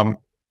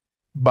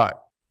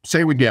 But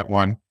say we get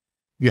one,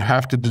 you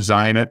have to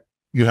design it.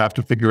 You have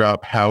to figure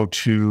out how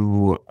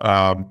to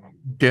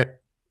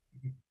get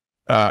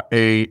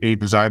a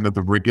design that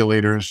the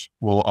regulators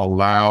will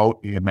allow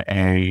in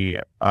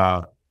a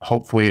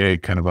hopefully a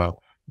kind of a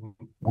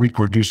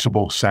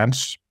reproducible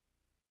sense,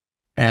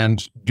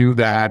 and do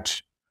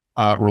that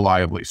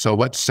reliably. So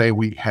let's say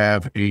we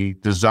have a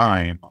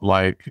design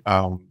like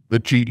the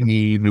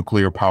GE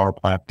nuclear power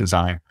plant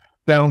design.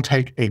 That'll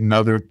take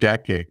another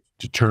decade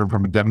to turn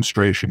from a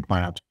demonstration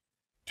plant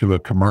to a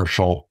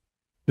commercial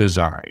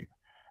design.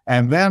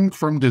 And then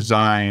from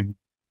design,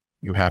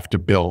 you have to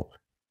build.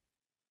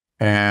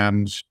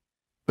 And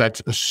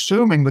that's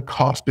assuming the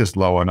cost is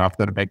low enough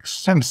that it makes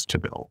sense to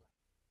build.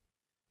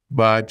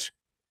 But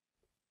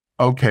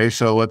okay,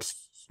 so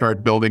let's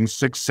start building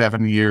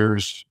 6-7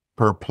 years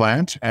per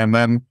plant. And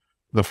then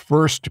the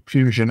first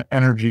fusion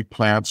energy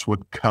plants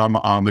would come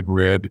on the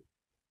grid.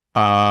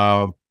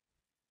 We're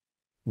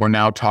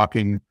now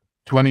talking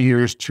 20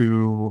 years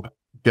to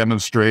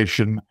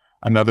demonstration,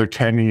 another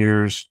 10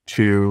 years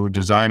to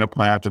design a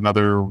plant,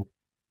 another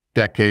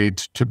decade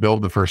to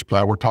build the first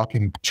plant. We're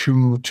talking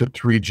 2 to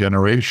 3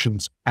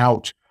 generations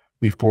out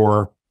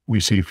before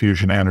we see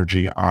fusion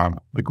energy on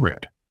the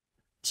grid.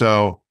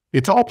 So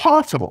it's all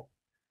possible.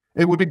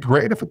 It would be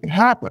great if it could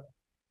happen.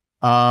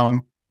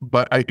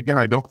 But I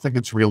don't think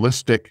it's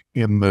realistic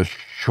in the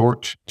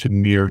short to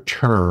near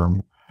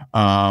term.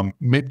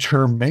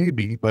 Midterm,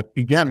 maybe, but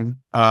again,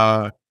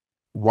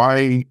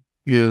 why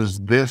is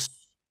this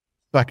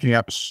sucking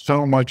up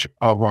so much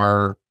of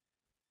our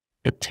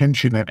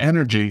attention and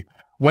energy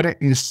when it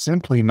is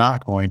simply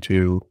not going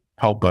to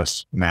help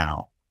us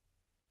now?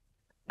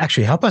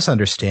 Actually, help us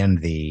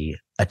understand the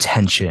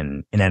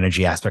attention and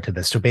energy aspect of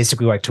this. So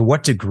basically, like, to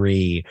what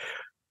degree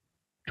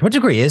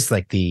is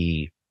like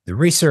the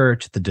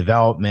research, the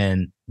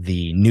development,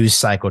 the news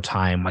cycle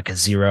time like a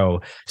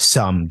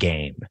zero-sum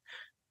game?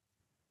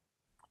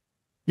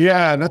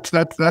 Yeah,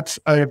 that's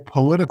a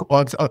political.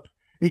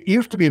 It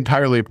used to be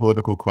entirely a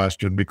political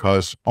question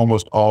because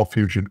almost all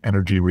fusion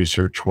energy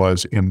research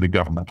was in the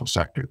governmental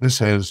sector. This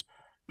has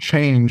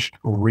changed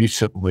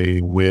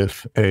recently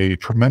with a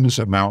tremendous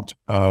amount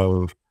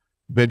of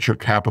venture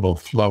capital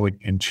flowing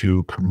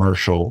into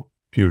commercial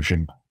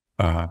fusion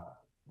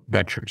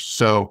ventures.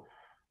 So,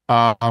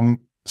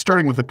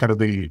 starting with the kind of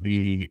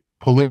the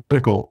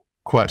political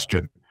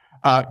question,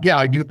 yeah,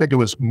 I do think it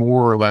was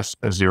more or less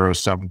a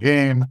zero-sum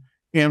game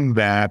in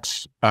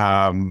that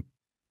the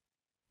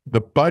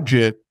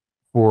budget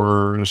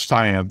for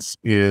science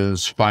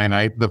is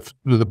finite.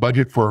 The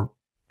budget for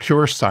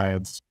pure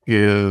science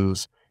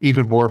is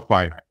even more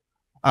finite.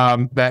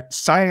 That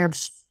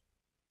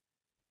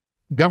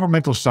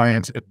governmental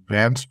science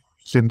advanced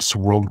since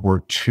World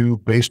War II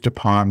based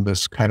upon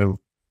this kind of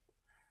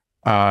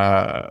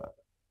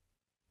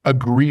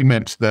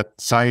agreement that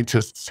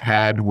scientists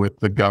had with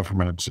the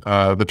government,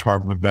 the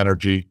Department of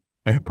Energy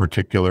in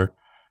particular,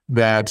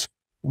 that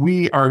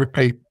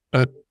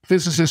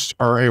physicists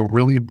are a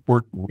really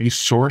important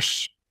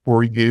resource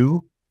for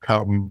you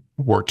come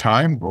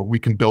wartime. We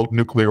can build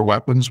nuclear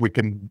weapons. We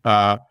can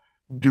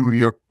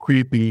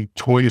create the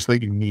toys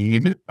that you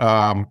need.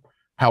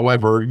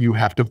 However, you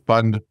have to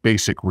fund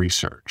basic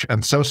research.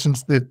 And so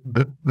since the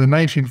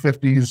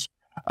 1950s,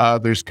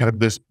 there's kind of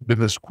been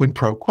this quid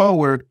pro quo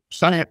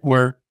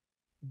where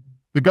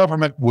the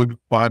government would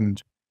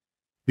fund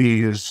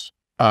these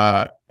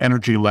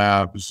energy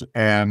labs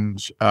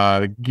and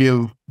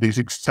give these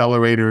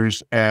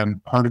accelerators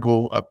and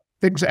particle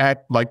things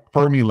at like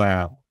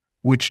Fermilab,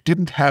 which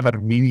didn't have an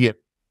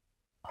immediate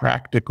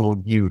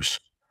practical use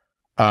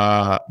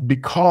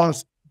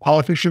because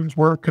politicians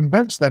were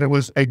convinced that it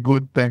was a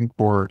good thing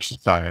for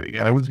society,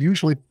 and it was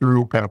usually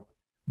through kind of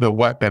the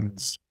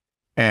weapons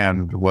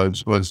and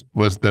was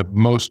the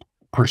most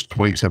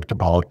persuasive to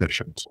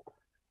politicians.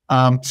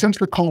 Since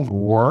the Cold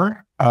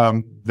War,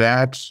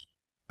 that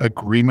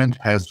agreement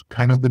has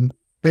kind of been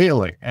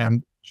failing.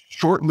 And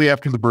shortly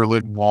after the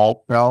Berlin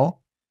Wall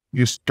fell,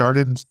 you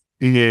started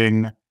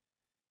seeing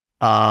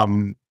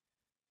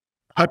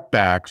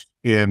cutbacks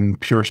in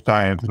pure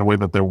science in a way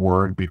that there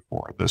weren't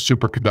before. The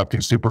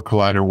superconducting super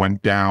collider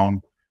went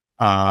down.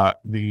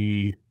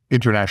 The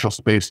International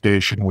Space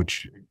Station,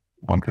 which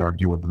one could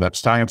argue whether that's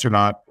science or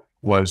not,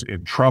 was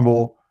in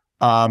trouble.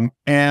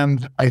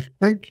 And I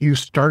think you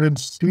started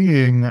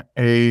seeing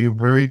a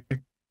very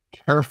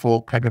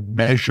careful kind of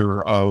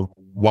measure of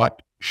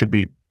what should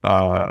be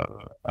funded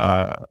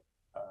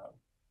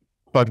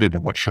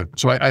and what shouldn't.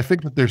 So I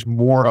think that there's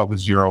more of a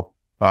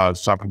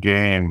zero-sum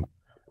game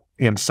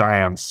in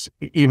science,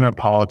 even in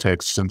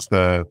politics, since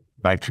the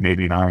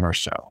 1989 or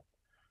so.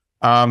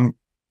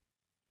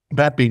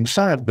 That being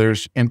said,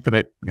 there's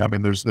infinite, I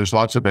mean, there's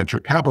lots of venture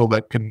capital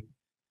that can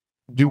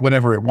do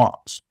whatever it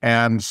wants.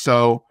 And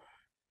so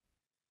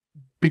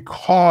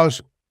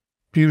because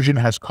fusion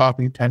has caught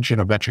the attention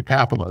of venture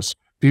capitalists,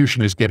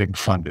 fusion is getting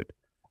funded.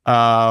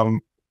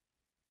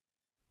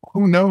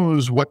 Who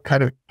knows what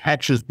kind of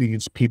catches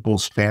these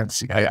people's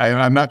fancy?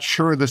 I'm not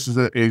sure this is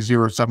a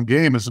zero-sum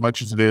game as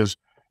much as it is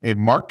a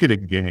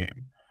marketing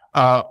game.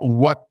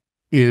 What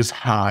is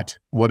hot?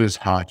 What is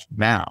hot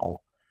now?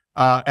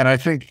 And I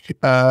think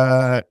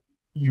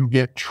you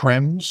get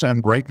trends,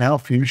 and right now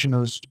fusion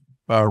is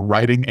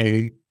riding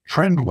a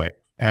trend wave,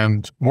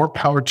 and more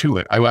power to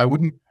it. I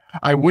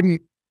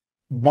wouldn't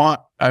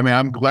want. I mean,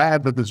 I'm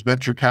glad that this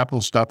venture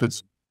capital stuff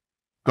is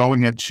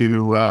going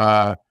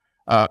into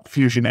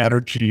fusion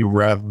energy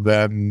rather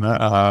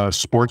than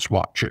sports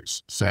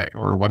watches, say,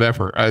 or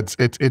whatever.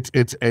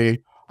 It's a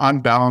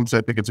on balance.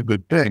 I think it's a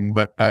good thing,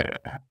 but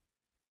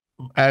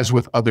as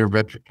with other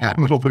venture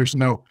capital, there's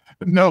no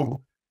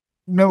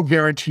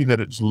guarantee that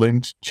it's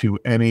linked to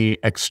any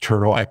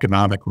external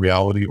economic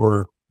reality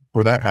or,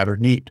 for that matter,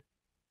 need.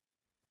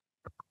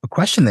 A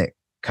question that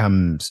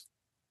comes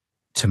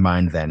to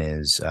mind then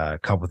is a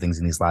couple of things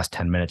in these last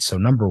 10 minutes. So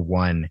number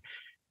one,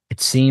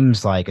 it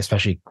seems like,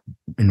 especially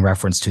in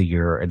reference to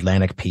your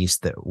Atlantic piece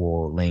that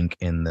we'll link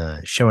in the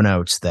show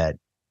notes, that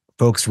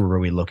folks were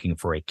really looking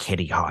for a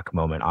Kitty Hawk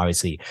moment.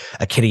 Obviously,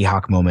 a Kitty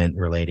Hawk moment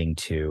relating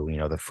to,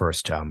 the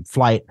first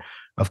flight,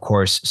 of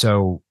course.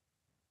 So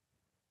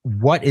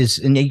what is,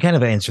 and you kind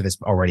of answered this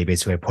already,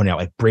 basically pointing out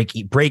like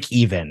break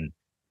even.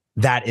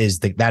 That is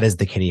the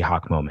Kitty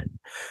Hawk moment.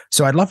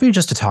 So I'd love for you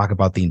just to talk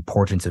about the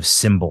importance of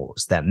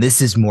symbols. Then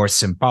this is more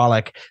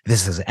symbolic.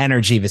 This is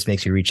energy. This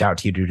makes me reach out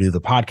to you to do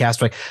the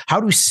podcast. Like, how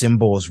do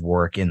symbols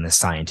work in the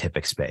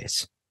scientific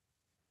space?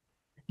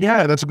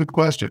 Yeah, that's a good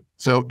question.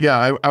 So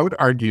yeah, I would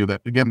argue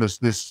that again,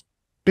 this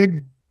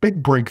big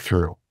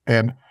breakthrough.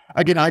 And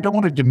again, I don't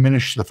want to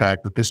diminish the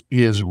fact that this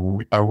is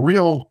a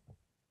real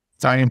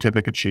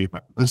scientific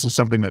achievement. This is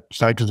something that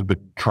scientists have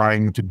been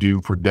trying to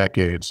do for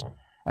decades,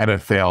 and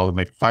it failed, and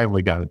they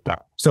finally got it done.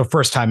 So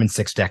first time in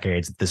 6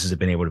 decades that this has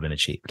been able to be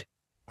achieved.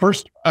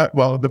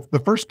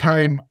 The first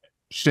time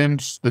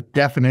since the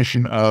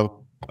definition of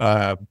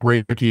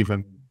break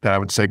even, that I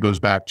would say goes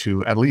back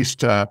to at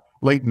least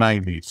late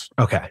 90s.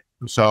 Okay.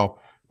 So,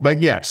 but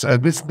yes,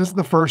 this is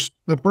the first,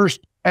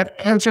 and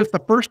it's just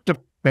the first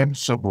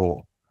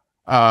defensible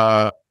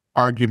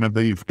argument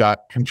that you've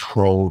got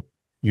controlled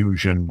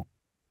fusion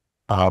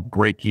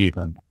break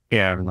even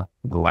in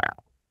the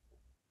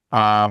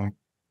lab.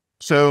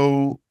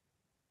 So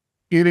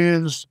it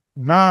is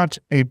not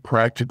a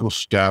practical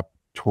step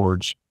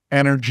towards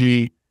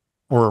energy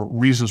for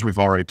reasons we've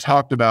already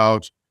talked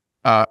about.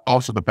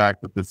 Also the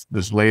fact that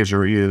this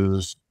laser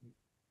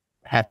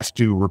has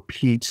to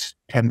repeat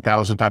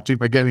 10,000 times.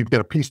 Again, you've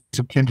got a piece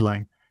of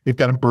kindling, you've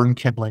got to burn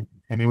kindling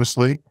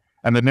continuously,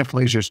 and the NIF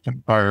lasers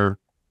can fire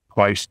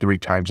twice, 3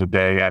 times a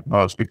day at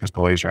most because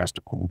the laser has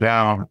to cool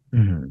down.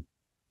 Mm-hmm.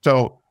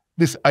 So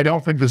I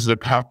don't think this is a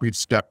concrete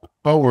step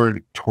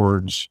forward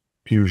towards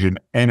fusion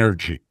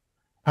energy.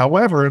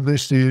 However,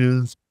 this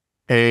is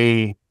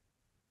a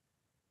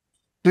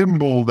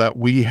symbol that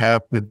we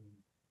have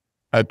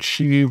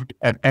achieved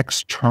an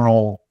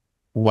external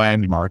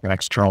landmark, an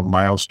external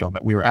milestone,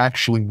 that we are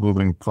actually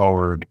moving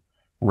forward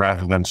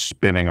rather than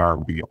spinning our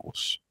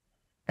wheels.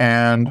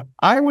 And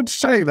I would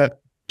say that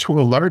to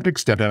a large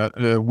extent,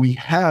 we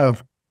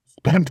have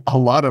spent a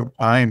lot of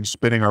time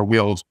spinning our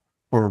wheels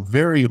for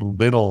very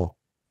little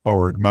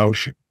forward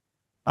motion.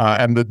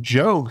 And the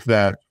joke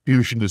that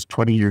fusion is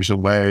 20 years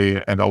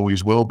away and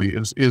always will be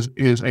is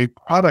a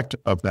product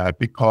of that,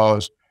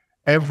 because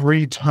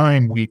every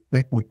time we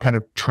think we kind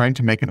of trying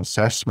to make an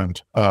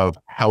assessment of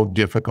how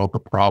difficult the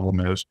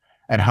problem is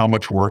and how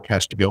much work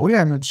has to go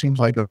in, it seems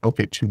like,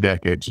 okay, 2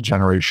 decades, a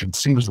generation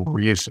seems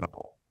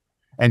reasonable.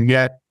 And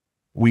yet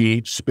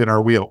we spin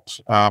our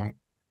wheels.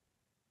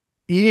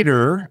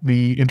 ITER,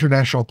 the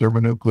International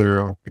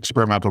Thermonuclear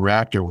Experimental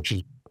Reactor, which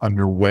is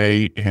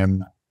underway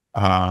in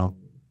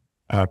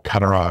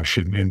Cadarache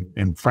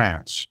in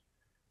France.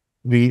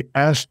 The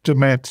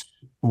estimate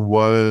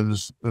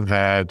was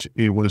that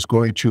it was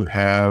going to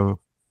have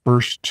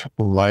first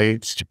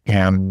light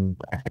in,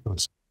 I think it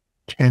was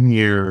 10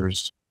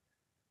 years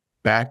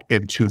back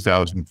in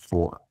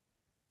 2004.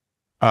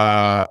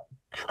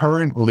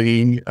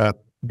 Currently,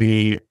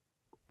 the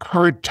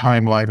current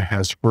timeline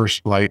has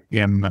first light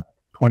in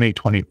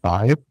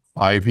 2025,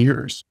 5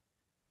 years.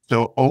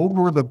 So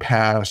over the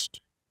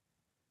past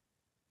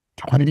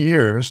 20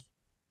 years,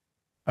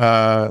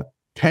 10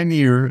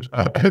 years,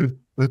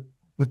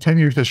 the 10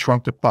 years has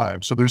shrunk to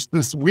 5. So there's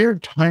this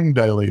weird time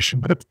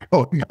dilation that's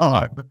going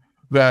on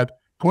that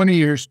 20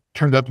 years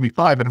turns out to be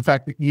 5. And in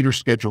fact, the ITER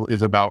schedule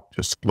is about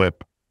to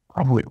slip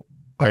probably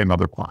by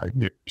another 5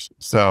 years.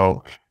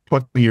 So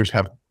 20 years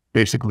have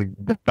basically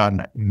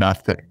done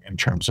nothing in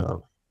terms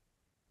of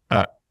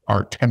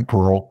our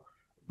temporal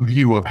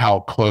view of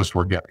how close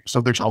we're getting.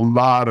 So there's a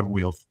lot of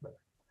wheels.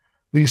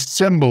 These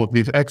symbols,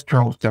 these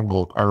external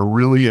symbols are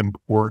really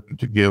important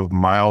to give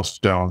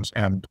milestones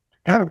and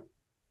kind of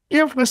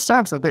give the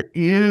sense that there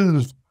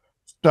is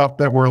stuff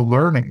that we're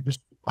learning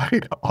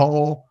despite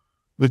all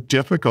the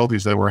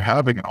difficulties that we're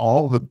having and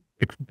all the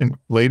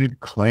inflated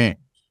claims.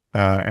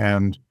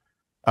 And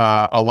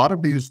a lot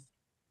of these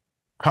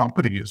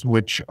companies,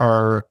 which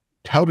are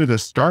touted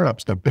as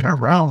startups that have been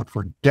around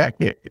for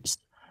decades,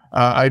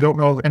 I don't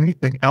know of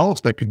anything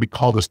else that could be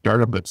called a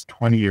startup that's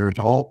 20 years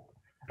old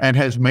and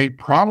has made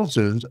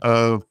promises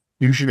of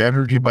fusion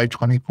energy by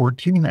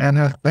 2014 and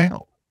has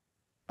failed.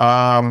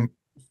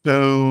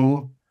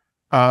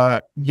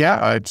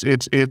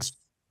 It's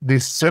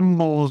these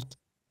symbols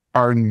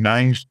are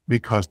nice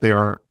because they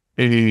are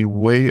a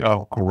way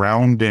of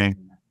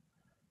grounding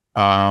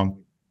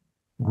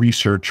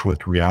research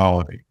with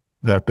reality,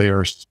 that they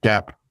are a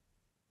step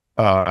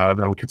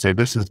that we could say,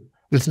 this is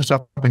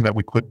something that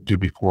we couldn't do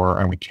before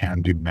and we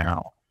can do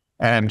now.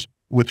 And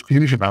with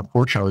fusion,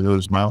 unfortunately,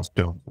 those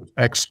milestones,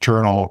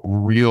 external,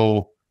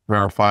 real,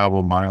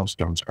 verifiable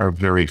milestones are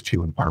very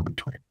few and far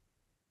between.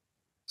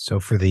 So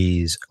for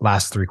these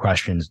last 3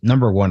 questions,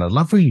 number 1, I'd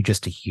love for you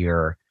just to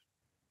hear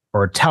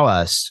or tell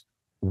us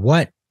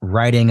what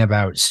writing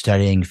about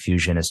studying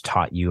fusion has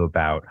taught you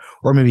about,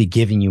 or maybe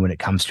giving you when it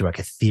comes to like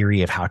a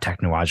theory of how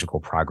technological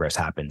progress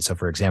happens. So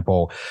for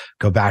example,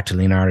 go back to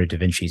Leonardo da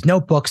Vinci's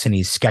notebooks and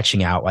he's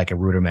sketching out like a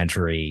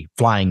rudimentary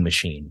flying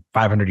machine.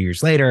 500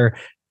 years later,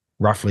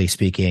 roughly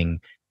speaking,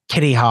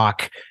 Kitty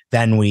Hawk.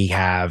 Then we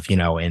have,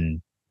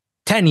 in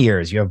 10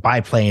 years, you have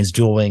biplanes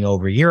dueling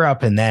over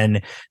Europe and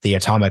then the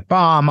atomic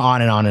bomb,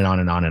 on and on and on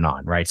and on and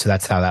on, right? So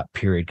that's how that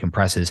period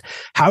compresses.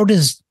 How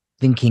does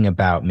thinking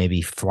about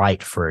maybe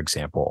flight, for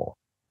example,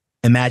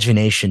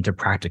 imagination to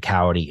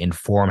practicality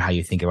inform how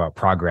you think about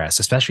progress,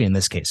 especially in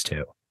this case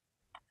too?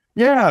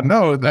 Yeah,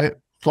 no,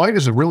 flight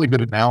is a really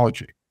good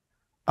analogy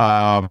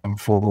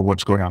for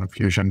what's going on in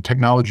fusion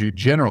technology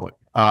generally.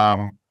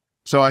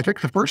 So I think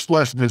the first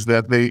lesson is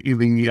that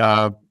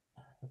the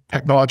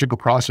technological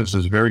process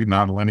is very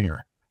nonlinear.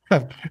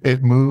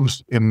 It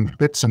moves in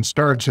fits and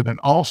starts, and then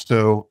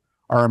also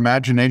our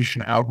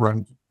imagination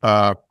outruns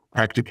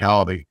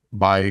practicality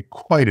by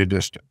quite a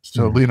distance.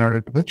 So Leonardo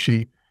da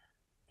Vinci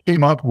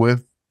came up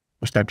with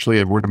essentially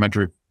a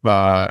rudimentary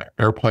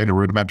airplane, a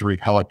rudimentary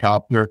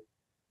helicopter.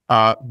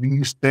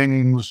 These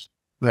things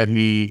that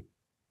he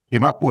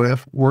came up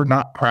with were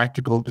not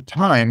practical at the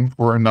time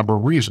for a number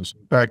of reasons.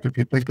 In fact, if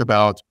you think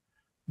about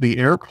the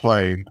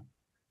airplane,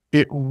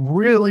 it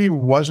really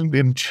wasn't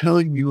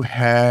until you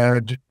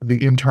had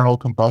the internal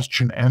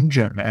combustion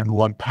engine and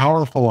one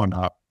powerful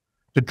enough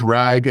to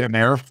drag an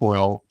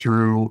airfoil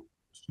through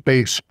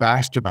space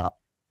fast enough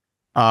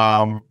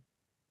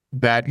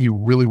that you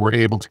really were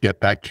able to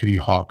get that Kitty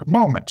Hawk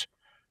moment.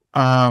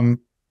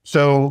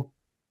 So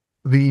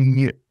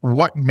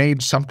what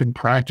made something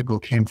practical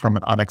came from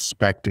an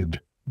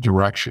unexpected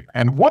direction.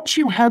 And once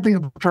you had the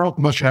internal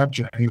combustion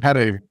engine, you had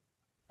a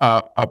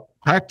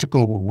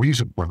practical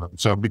reason for them.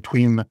 So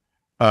between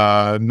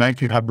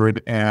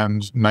 1900 and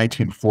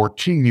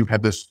 1914, you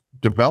had this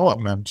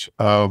development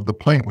of the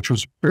plane, which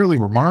was fairly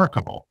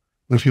remarkable.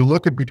 If you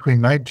look at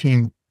between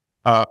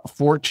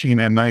 1914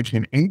 and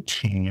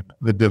 1918,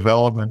 the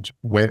development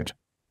went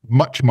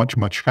much, much,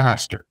 much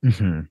faster.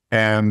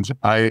 And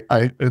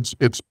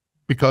it's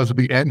because of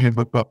the engine,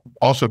 but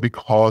also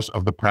because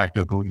of the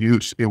practical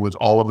use. It was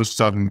all of a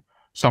sudden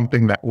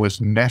something that was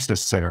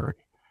necessary.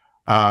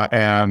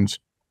 And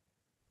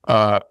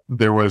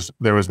there was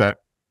that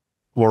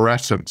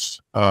fluorescence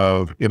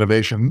of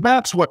innovation.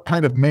 That's what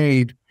kind of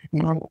made,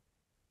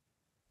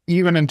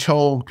 even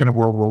until kind of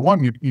World War I,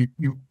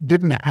 you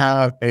didn't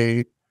have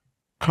a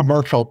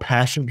commercial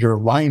passenger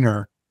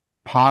liner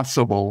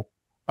possible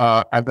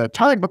at that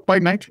time. But by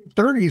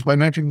 1930s, by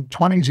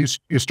 1920s,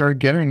 you started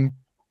getting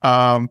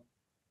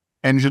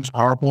engines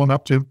powerful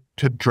enough to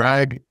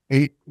drag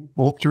 8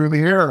 people through the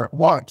air at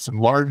once and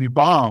large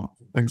bombs,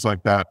 things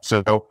like that.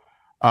 So,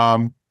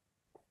 I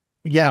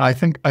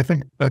think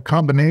a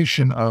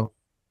combination of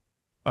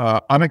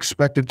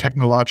unexpected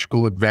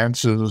technological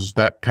advances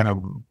that kind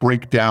of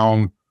break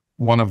down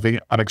one of the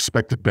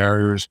unexpected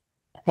barriers,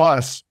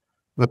 plus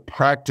the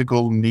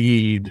practical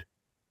need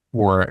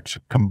for it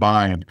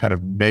combined kind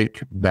of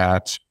make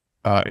that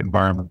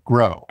environment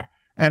grow.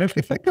 And if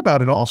you think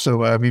about it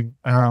also, I mean,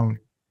 how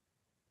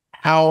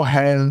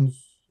has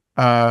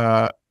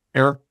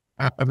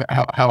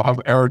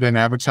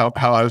aerodynamics,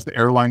 how has the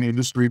airline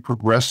industry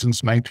progressed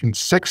since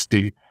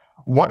 1960?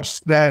 Once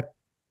that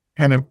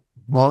kind of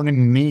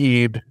learning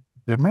need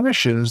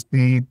diminishes,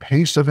 the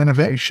pace of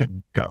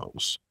innovation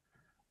goes.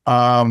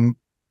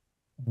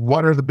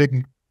 What are the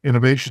big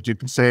innovations? You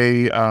can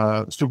say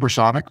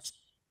supersonics.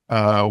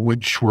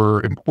 which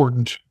were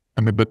important.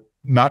 I mean, but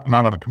not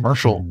on a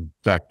commercial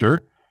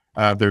sector.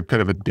 They're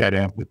kind of a dead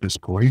end at this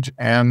point.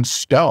 And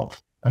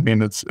stealth.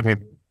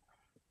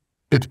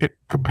 It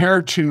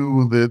compared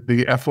to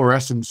the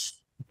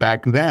efflorescence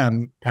back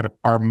then, kind of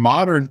our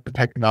modern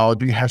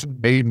technology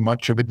hasn't made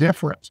much of a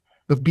difference.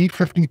 The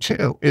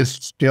B-52 is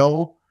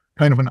still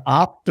kind of an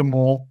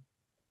optimal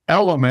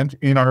element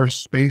in our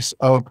space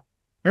of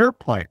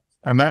airplanes.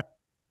 And that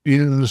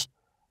is,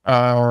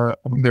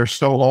 they're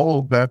so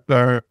old that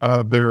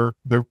they're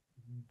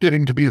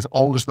getting to be as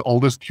old as the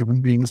oldest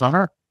human beings on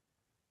Earth.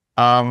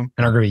 And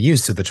are going to be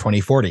used to the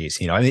 2040s.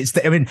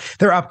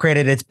 They're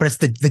upgraded. But it's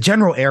the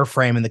general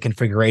airframe and the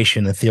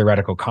configuration, the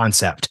theoretical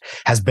concept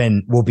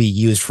will be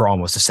used for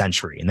almost a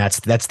century. And that's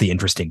the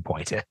interesting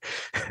point.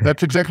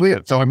 That's exactly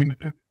it. So,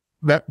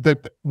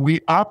 that we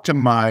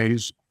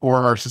optimize for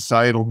our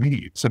societal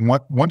needs. And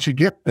once you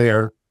get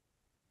there,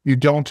 you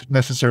don't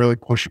necessarily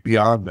push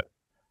beyond it.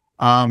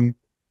 And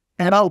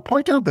I'll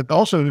point out that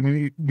also,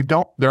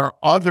 there are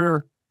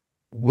other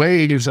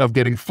ways of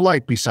getting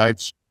flight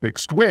besides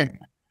fixed wing.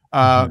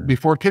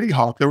 Before Kitty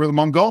Hawk, there were the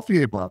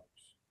Montgolfier brothers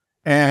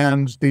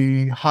and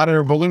the hot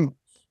air balloons.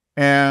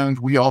 And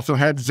we also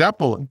had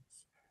Zeppelins.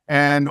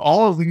 And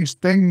all of these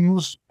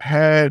things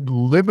had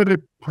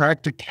limited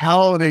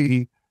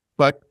practicality,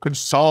 but could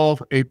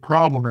solve a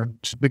problem.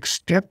 And to the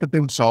extent that they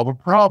would solve a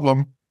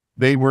problem,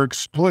 they were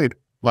exploited,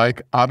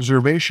 like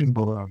observation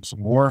balloons,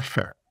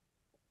 warfare.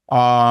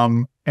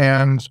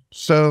 And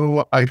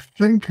so I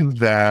think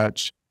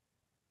that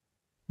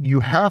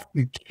you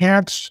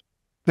can't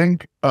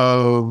think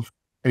of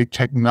a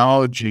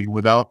technology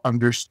without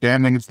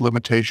understanding its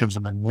limitations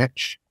and the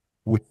niche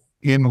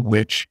within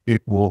which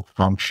it will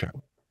function.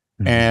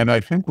 And I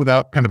think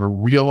without kind of a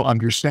real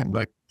understanding,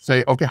 like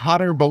say, okay,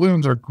 hot air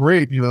balloons are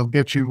great,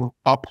 get you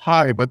up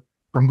high, but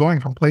from going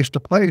from place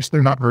to place,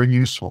 they're not very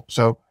useful.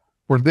 So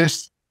for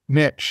this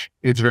niche,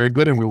 it's very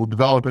good and we will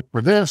develop it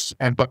for this,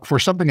 but for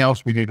something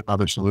else, we need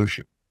another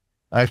solution.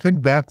 I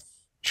think that's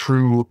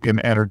true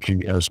in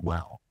energy as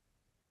well.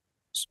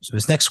 So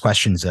this next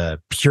question is a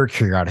pure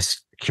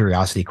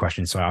curiosity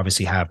question. So I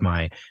obviously have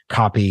my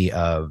copy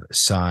of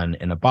Sun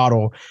in a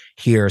Bottle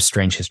here,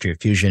 Strange History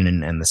of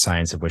Fusion and the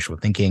Science of Wishful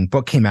Thinking.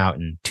 Book came out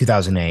in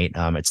 2008.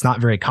 It's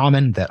not very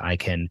common that I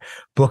can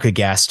book a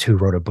guest who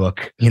wrote a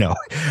book,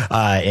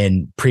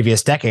 in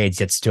previous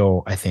decades, yet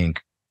still, I think,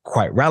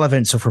 quite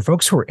relevant. So for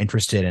folks who are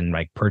interested in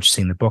like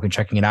purchasing the book and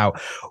checking it out,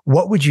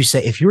 what would you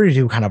say if you were to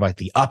do kind of like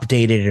the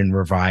updated and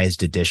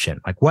revised edition?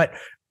 Like what,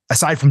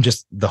 aside from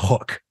just the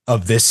hook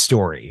of this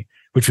story,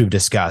 which we've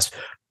discussed,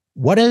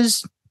 what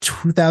does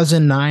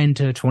 2009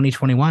 to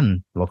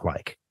 2021 look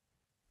like?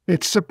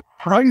 It's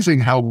surprising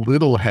how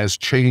little has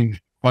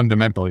changed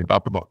fundamentally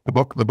about the book.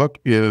 The book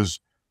is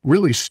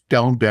really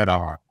stone dead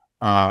on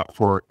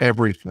for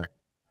everything.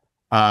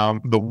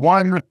 The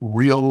one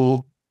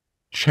real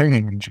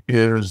change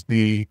is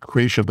the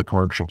creation of the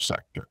commercial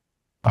sector,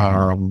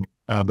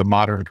 the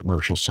modern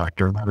commercial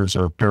sector, and that is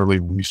a fairly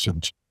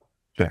recent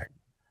thing.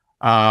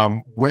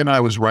 When I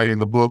was writing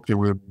the book, there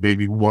were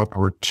maybe one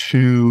or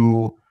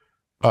two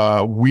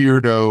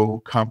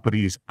weirdo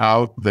companies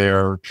out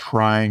there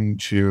trying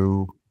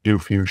to do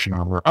fusion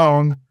on their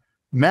own.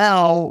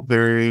 Now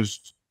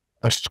there's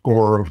a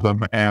score of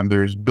them and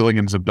there's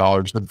billions of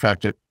dollars. In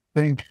fact, I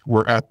think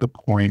we're at the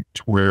point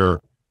where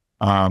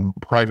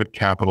private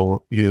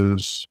capital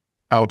is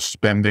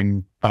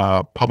outspending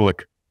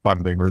public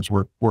funding,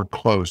 or we're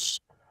close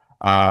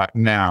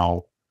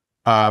now.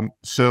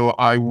 So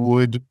I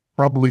would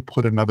probably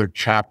put another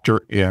chapter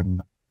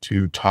in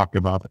to talk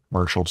about the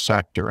commercial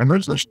sector. And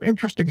there's this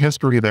interesting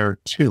history there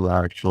too,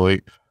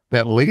 actually,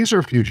 that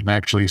laser fusion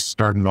actually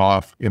started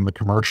off in the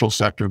commercial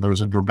sector. There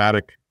was a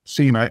dramatic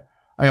scene.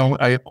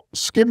 I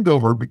skimmed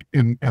over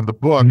in the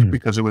book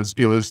because it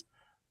was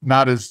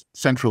not as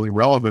centrally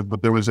relevant,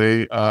 but there was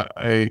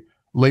a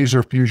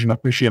laser fusion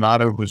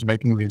aficionado who was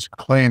making these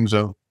claims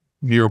of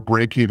near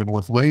break-even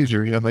with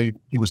laser.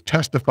 He was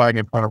testifying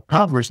in front of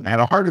Congress and had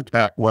a heart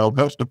attack while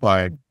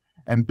testifying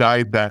and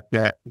died that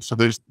day. So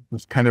there's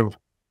this kind of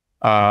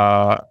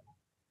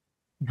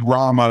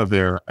drama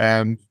there.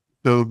 And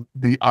so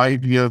the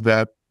idea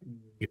that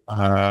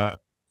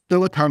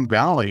Silicon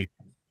Valley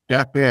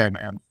step in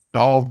and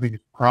solve these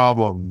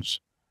problems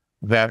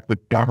that the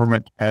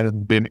government has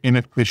been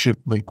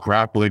inefficiently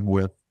grappling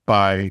with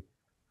for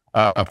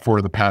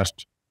the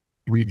past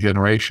 3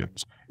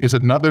 generations is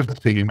another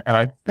theme. And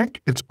I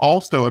think it's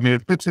also,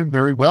 it fits in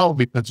very well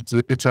because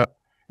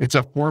it's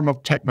a form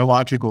of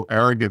technological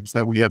arrogance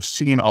that we have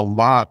seen a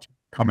lot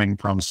coming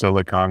from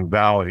Silicon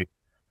Valley.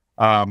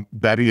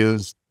 That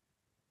is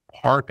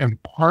part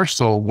and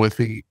parcel with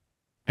the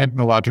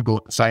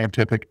technological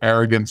scientific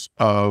arrogance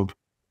of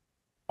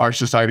our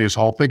society as a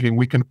whole, thinking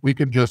we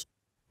can just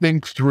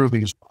think through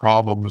these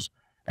problems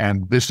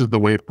and this is the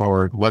way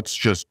forward. Let's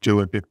just do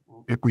it.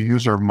 If we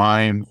use our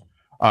mind,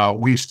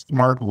 we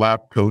smart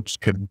lab coats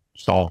can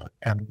solve it.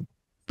 And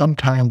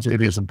sometimes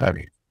it isn't that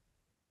easy.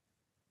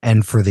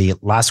 And for the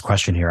last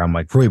question here, I'm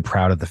like really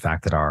proud of the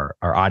fact that our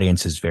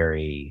audience is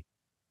very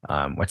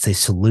let's say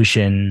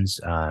solutions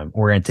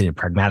oriented and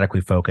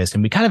pragmatically focused.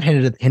 And we kind of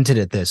hinted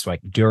at this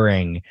like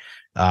during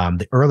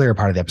the earlier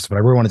part of the episode, but I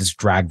really want to just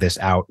drag this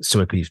out so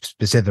it could be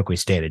specifically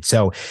stated.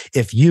 So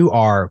if you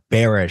are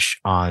bearish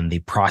on the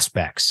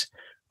prospects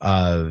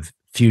of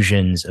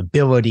fusion's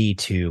ability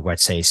to,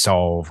 let's say,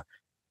 solve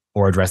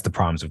or address the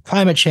problems of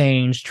climate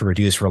change, to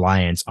reduce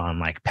reliance on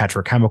like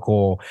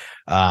petrochemical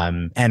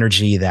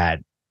energy that,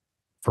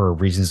 for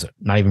reasons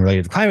not even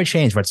related to climate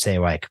change, let's say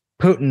like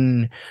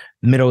Putin,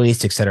 the Middle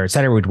East, et cetera,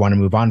 we'd want to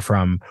move on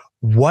from.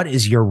 What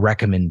is your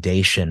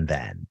recommendation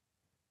then?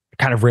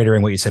 Kind of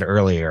reiterating what you said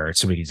earlier,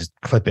 so we can just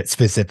clip it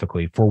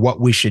specifically for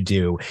what we should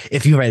do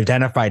if you've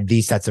identified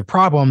these sets of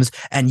problems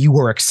and you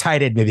were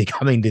excited maybe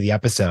coming to the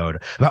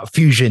episode about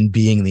fusion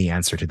being the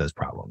answer to those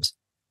problems.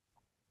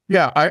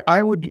 Yeah,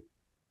 I would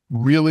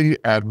really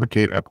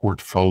advocate a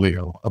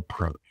portfolio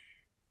approach.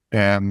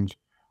 And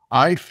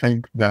I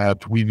think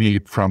that we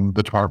need from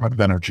the Department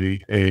of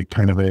Energy a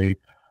kind of a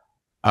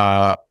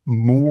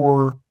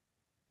more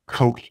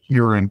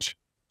coherent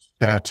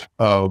set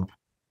of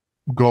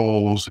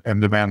goals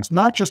and demands,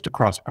 not just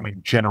across,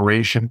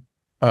 generation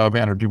of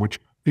energy, which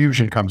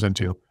fusion comes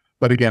into,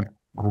 but again,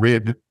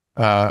 grid,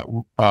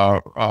 revising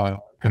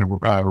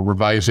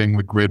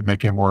the grid,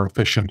 making it more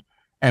efficient,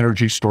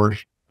 energy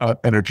storage,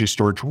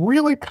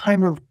 really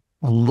kind of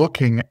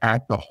looking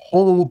at the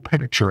whole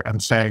picture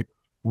and saying,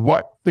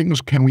 what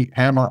things can we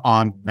hammer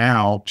on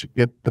now to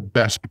get the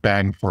best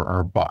bang for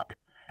our buck?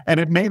 And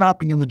it may not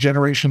be in the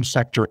generation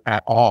sector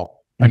at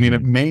all. Mm-hmm.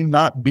 It may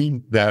not be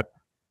that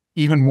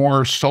even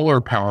more solar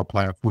power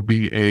plants would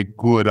be a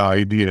good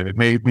idea. It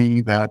may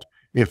be that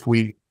if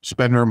we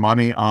spend our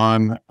money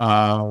on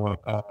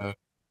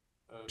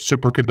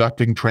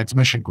superconducting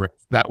transmission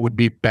grids, that would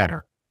be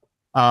better.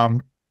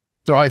 So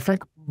I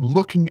think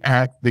looking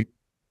at the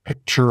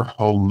picture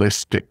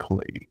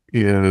holistically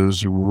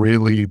is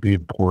really the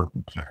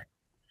important thing.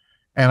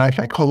 And I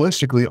think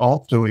holistically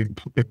also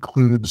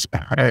includes,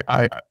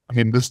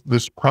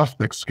 this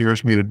prospect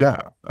scares me to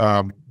death,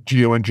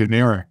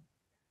 geoengineering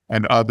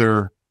and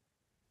other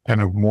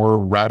kind of more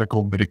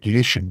radical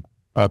mitigation,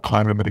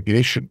 climate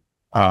mitigation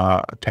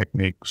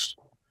techniques,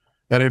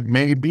 that it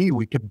may be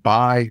we could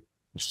buy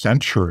a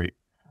century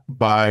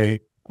by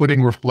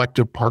putting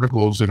reflective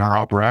particles in our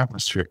upper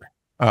atmosphere,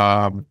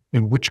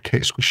 in which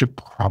case we should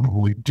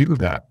probably do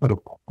that. But of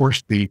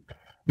course, the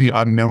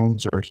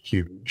unknowns are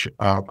huge.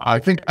 I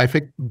think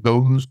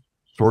those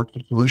sorts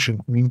of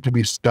solutions need to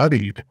be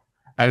studied,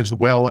 as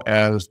well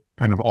as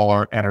kind of all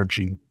our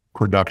energy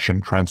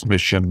production,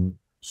 transmission,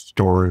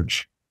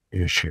 storage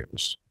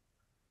issues.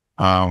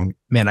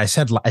 Man, I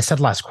said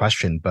last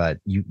question, but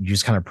you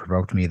just kind of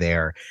provoked me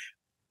there.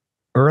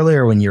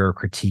 Earlier, when you were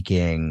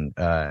critiquing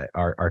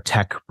our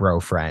tech bro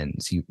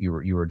friends, you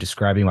were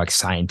describing like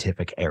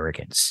scientific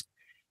arrogance.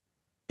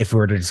 If we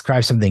were to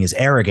describe something as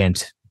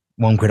arrogant,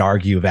 one could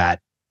argue that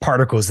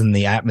particles in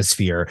the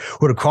atmosphere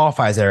would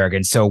qualify as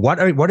arrogance. So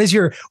and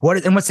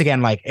once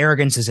again, like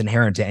arrogance is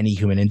inherent to any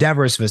human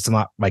endeavor. So it's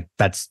not like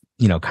that's,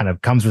 kind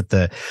of comes with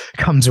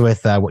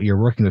what you're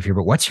working with here,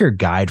 but what's your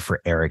guide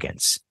for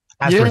arrogance?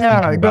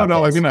 Yeah, I don't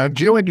know.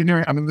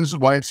 Geoengineering, this is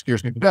why it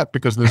scares me to death,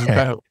 because this is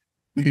kind of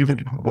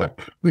even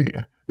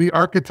the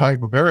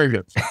archetype of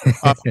arrogance.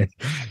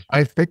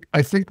 I think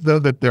though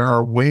that there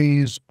are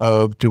ways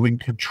of doing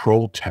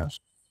control tests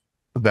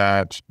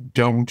that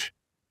don't,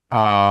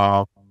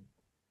 are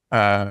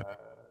not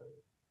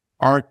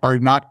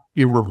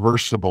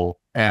irreversible,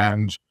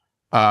 and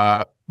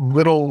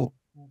little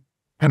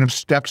kind of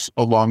steps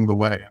along the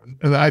way.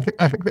 And I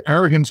think the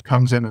arrogance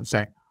comes in and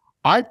saying,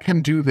 I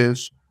can do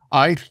this.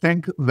 I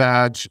think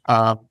that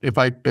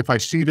if I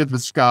seeded the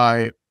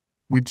sky,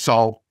 we'd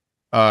solve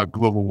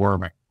global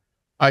warming.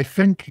 I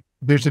think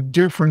there's a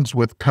difference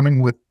with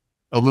coming with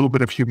a little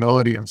bit of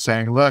humility and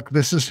saying, look,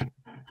 this is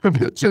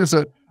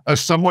a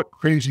somewhat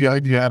crazy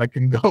idea and it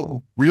can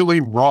go really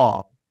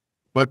wrong,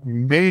 but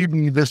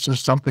maybe this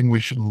is something we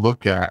should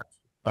look at,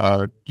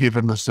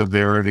 given the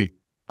severity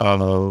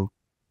of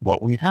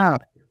what we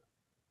have.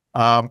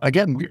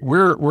 Again,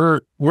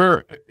 we're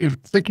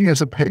thinking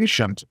as a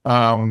patient,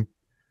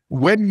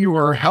 when you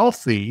are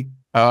healthy,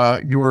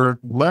 you're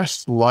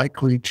less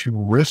likely to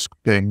risk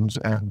things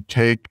and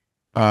take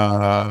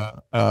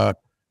a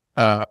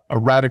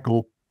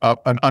radical,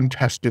 an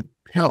untested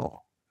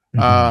pill.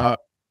 Mm-hmm.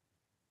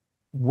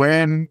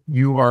 When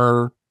you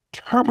are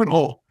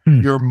terminal,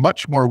 you're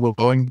much more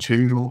willing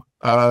to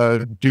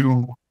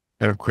do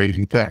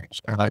crazy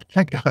things. And I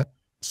think,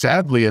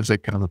 sadly, as a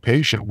kind of a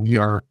patient, we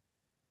are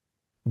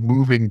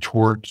moving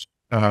towards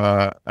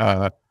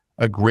a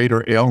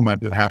greater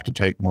ailment and have to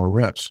take more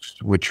risks,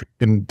 which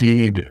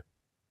indeed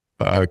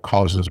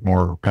causes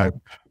more,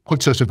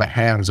 puts us in the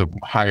hands of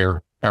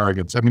higher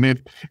arrogance.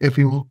 If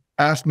you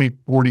asked me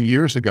 40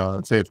 years ago,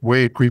 I'd say it's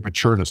way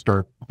premature to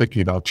start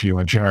thinking about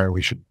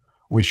geoengineering.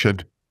 We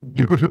should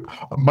do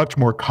much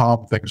more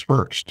calm things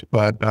first.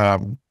 But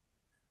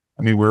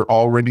we're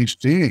already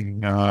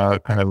seeing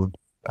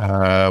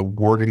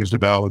warnings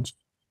about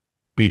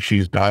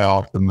species die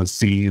off in the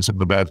seas and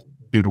the bed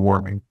due to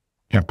warming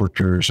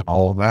temperatures, and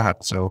all of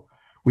that. So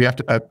we have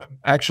to,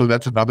 actually,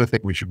 that's another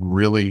thing we should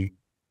really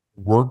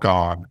work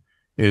on,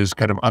 is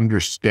kind of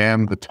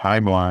understand the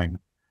timeline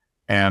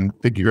and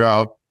figure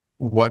out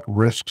what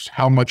risks,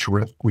 how much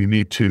risk we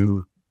need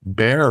to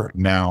bear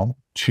now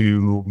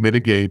to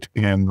mitigate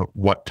in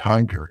what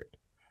time period.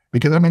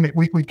 Because I mean,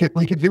 we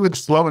can do it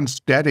slow and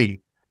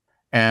steady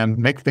and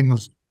make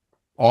things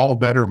all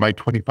better by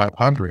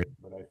 2500.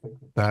 But I think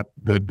that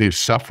the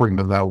suffering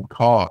that would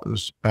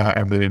cause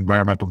and the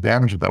environmental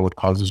damage that would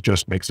cause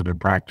just makes it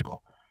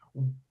impractical.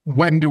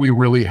 When do we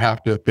really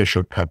have to fish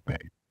or cut bait?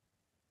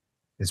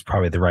 Is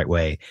probably the right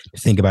way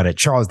to think about it.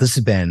 Charles, this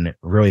has been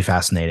really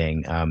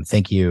fascinating.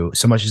 Thank you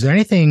so much. Is there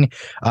anything,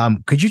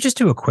 could you just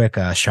do a quick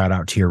shout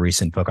out to your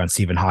recent book on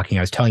Stephen Hawking?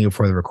 I was telling you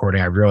before the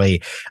recording, I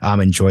really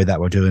enjoyed that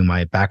while doing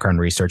my background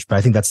research, but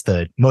I think that's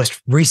the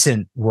most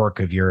recent work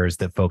of yours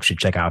that folks should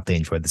check out if they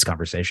enjoyed this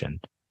conversation.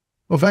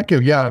 Well, thank you.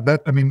 Yeah,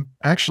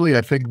 actually,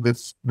 I think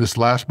this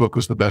last book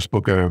was the best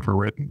book I've ever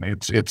written.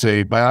 It's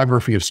a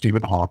biography of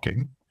Stephen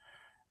Hawking,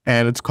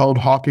 and it's called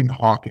Hawking,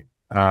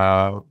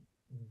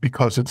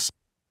 because it's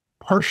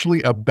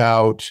partially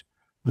about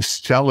the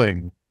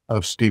selling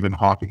of Stephen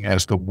Hawking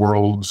as the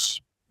world's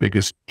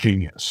biggest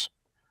genius.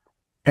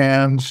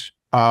 And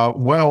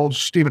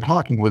Stephen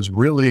Hawking was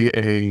really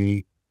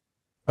a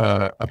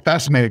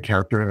fascinating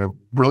character and a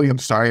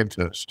brilliant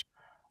scientist.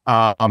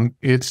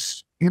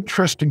 It's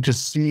interesting to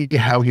see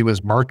how he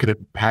was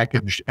marketed,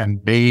 packaged,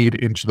 and made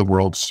into the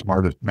world's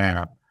smartest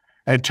man.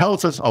 And it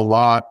tells us a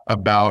lot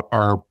about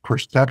our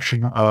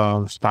perception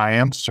of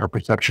science, our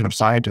perception of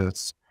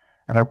scientists,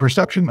 and our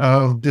perception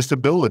of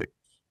disability,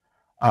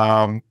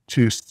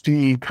 to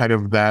see kind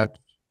of that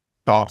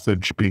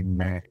sausage being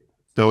made.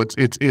 So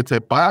it's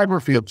a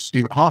biography of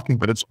Stephen Hawking,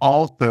 but it's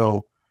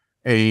also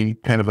a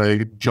kind of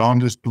a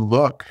jaundiced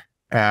look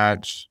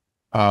at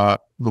the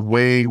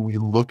way we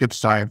look at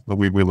science, the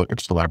way we look at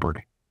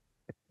celebrity.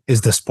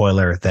 Is the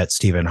spoiler that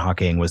Stephen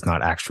Hawking was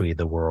not actually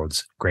the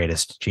world's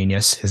greatest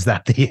genius? Is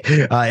that the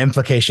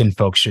implication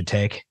folks should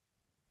take?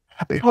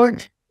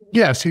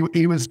 Yes,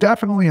 he was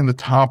definitely in the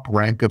top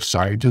rank of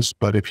scientists,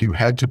 but if you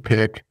had to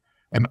pick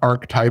an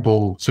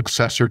archetypal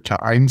successor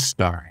to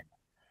Einstein,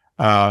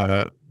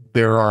 within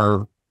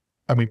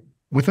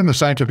the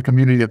scientific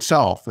community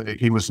itself,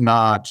 he was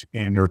not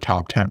in your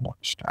top 10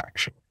 list,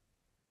 actually.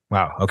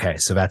 Wow. Okay.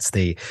 So that's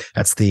the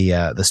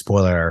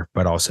spoiler,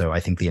 but also I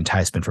think the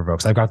enticement for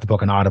folks. I've got the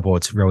book on Audible.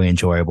 It's really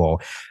enjoyable.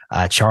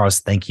 Charles,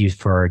 thank you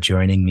for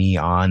joining me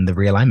on the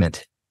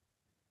Realignment.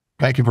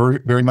 Thank you very,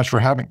 very much for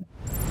having me.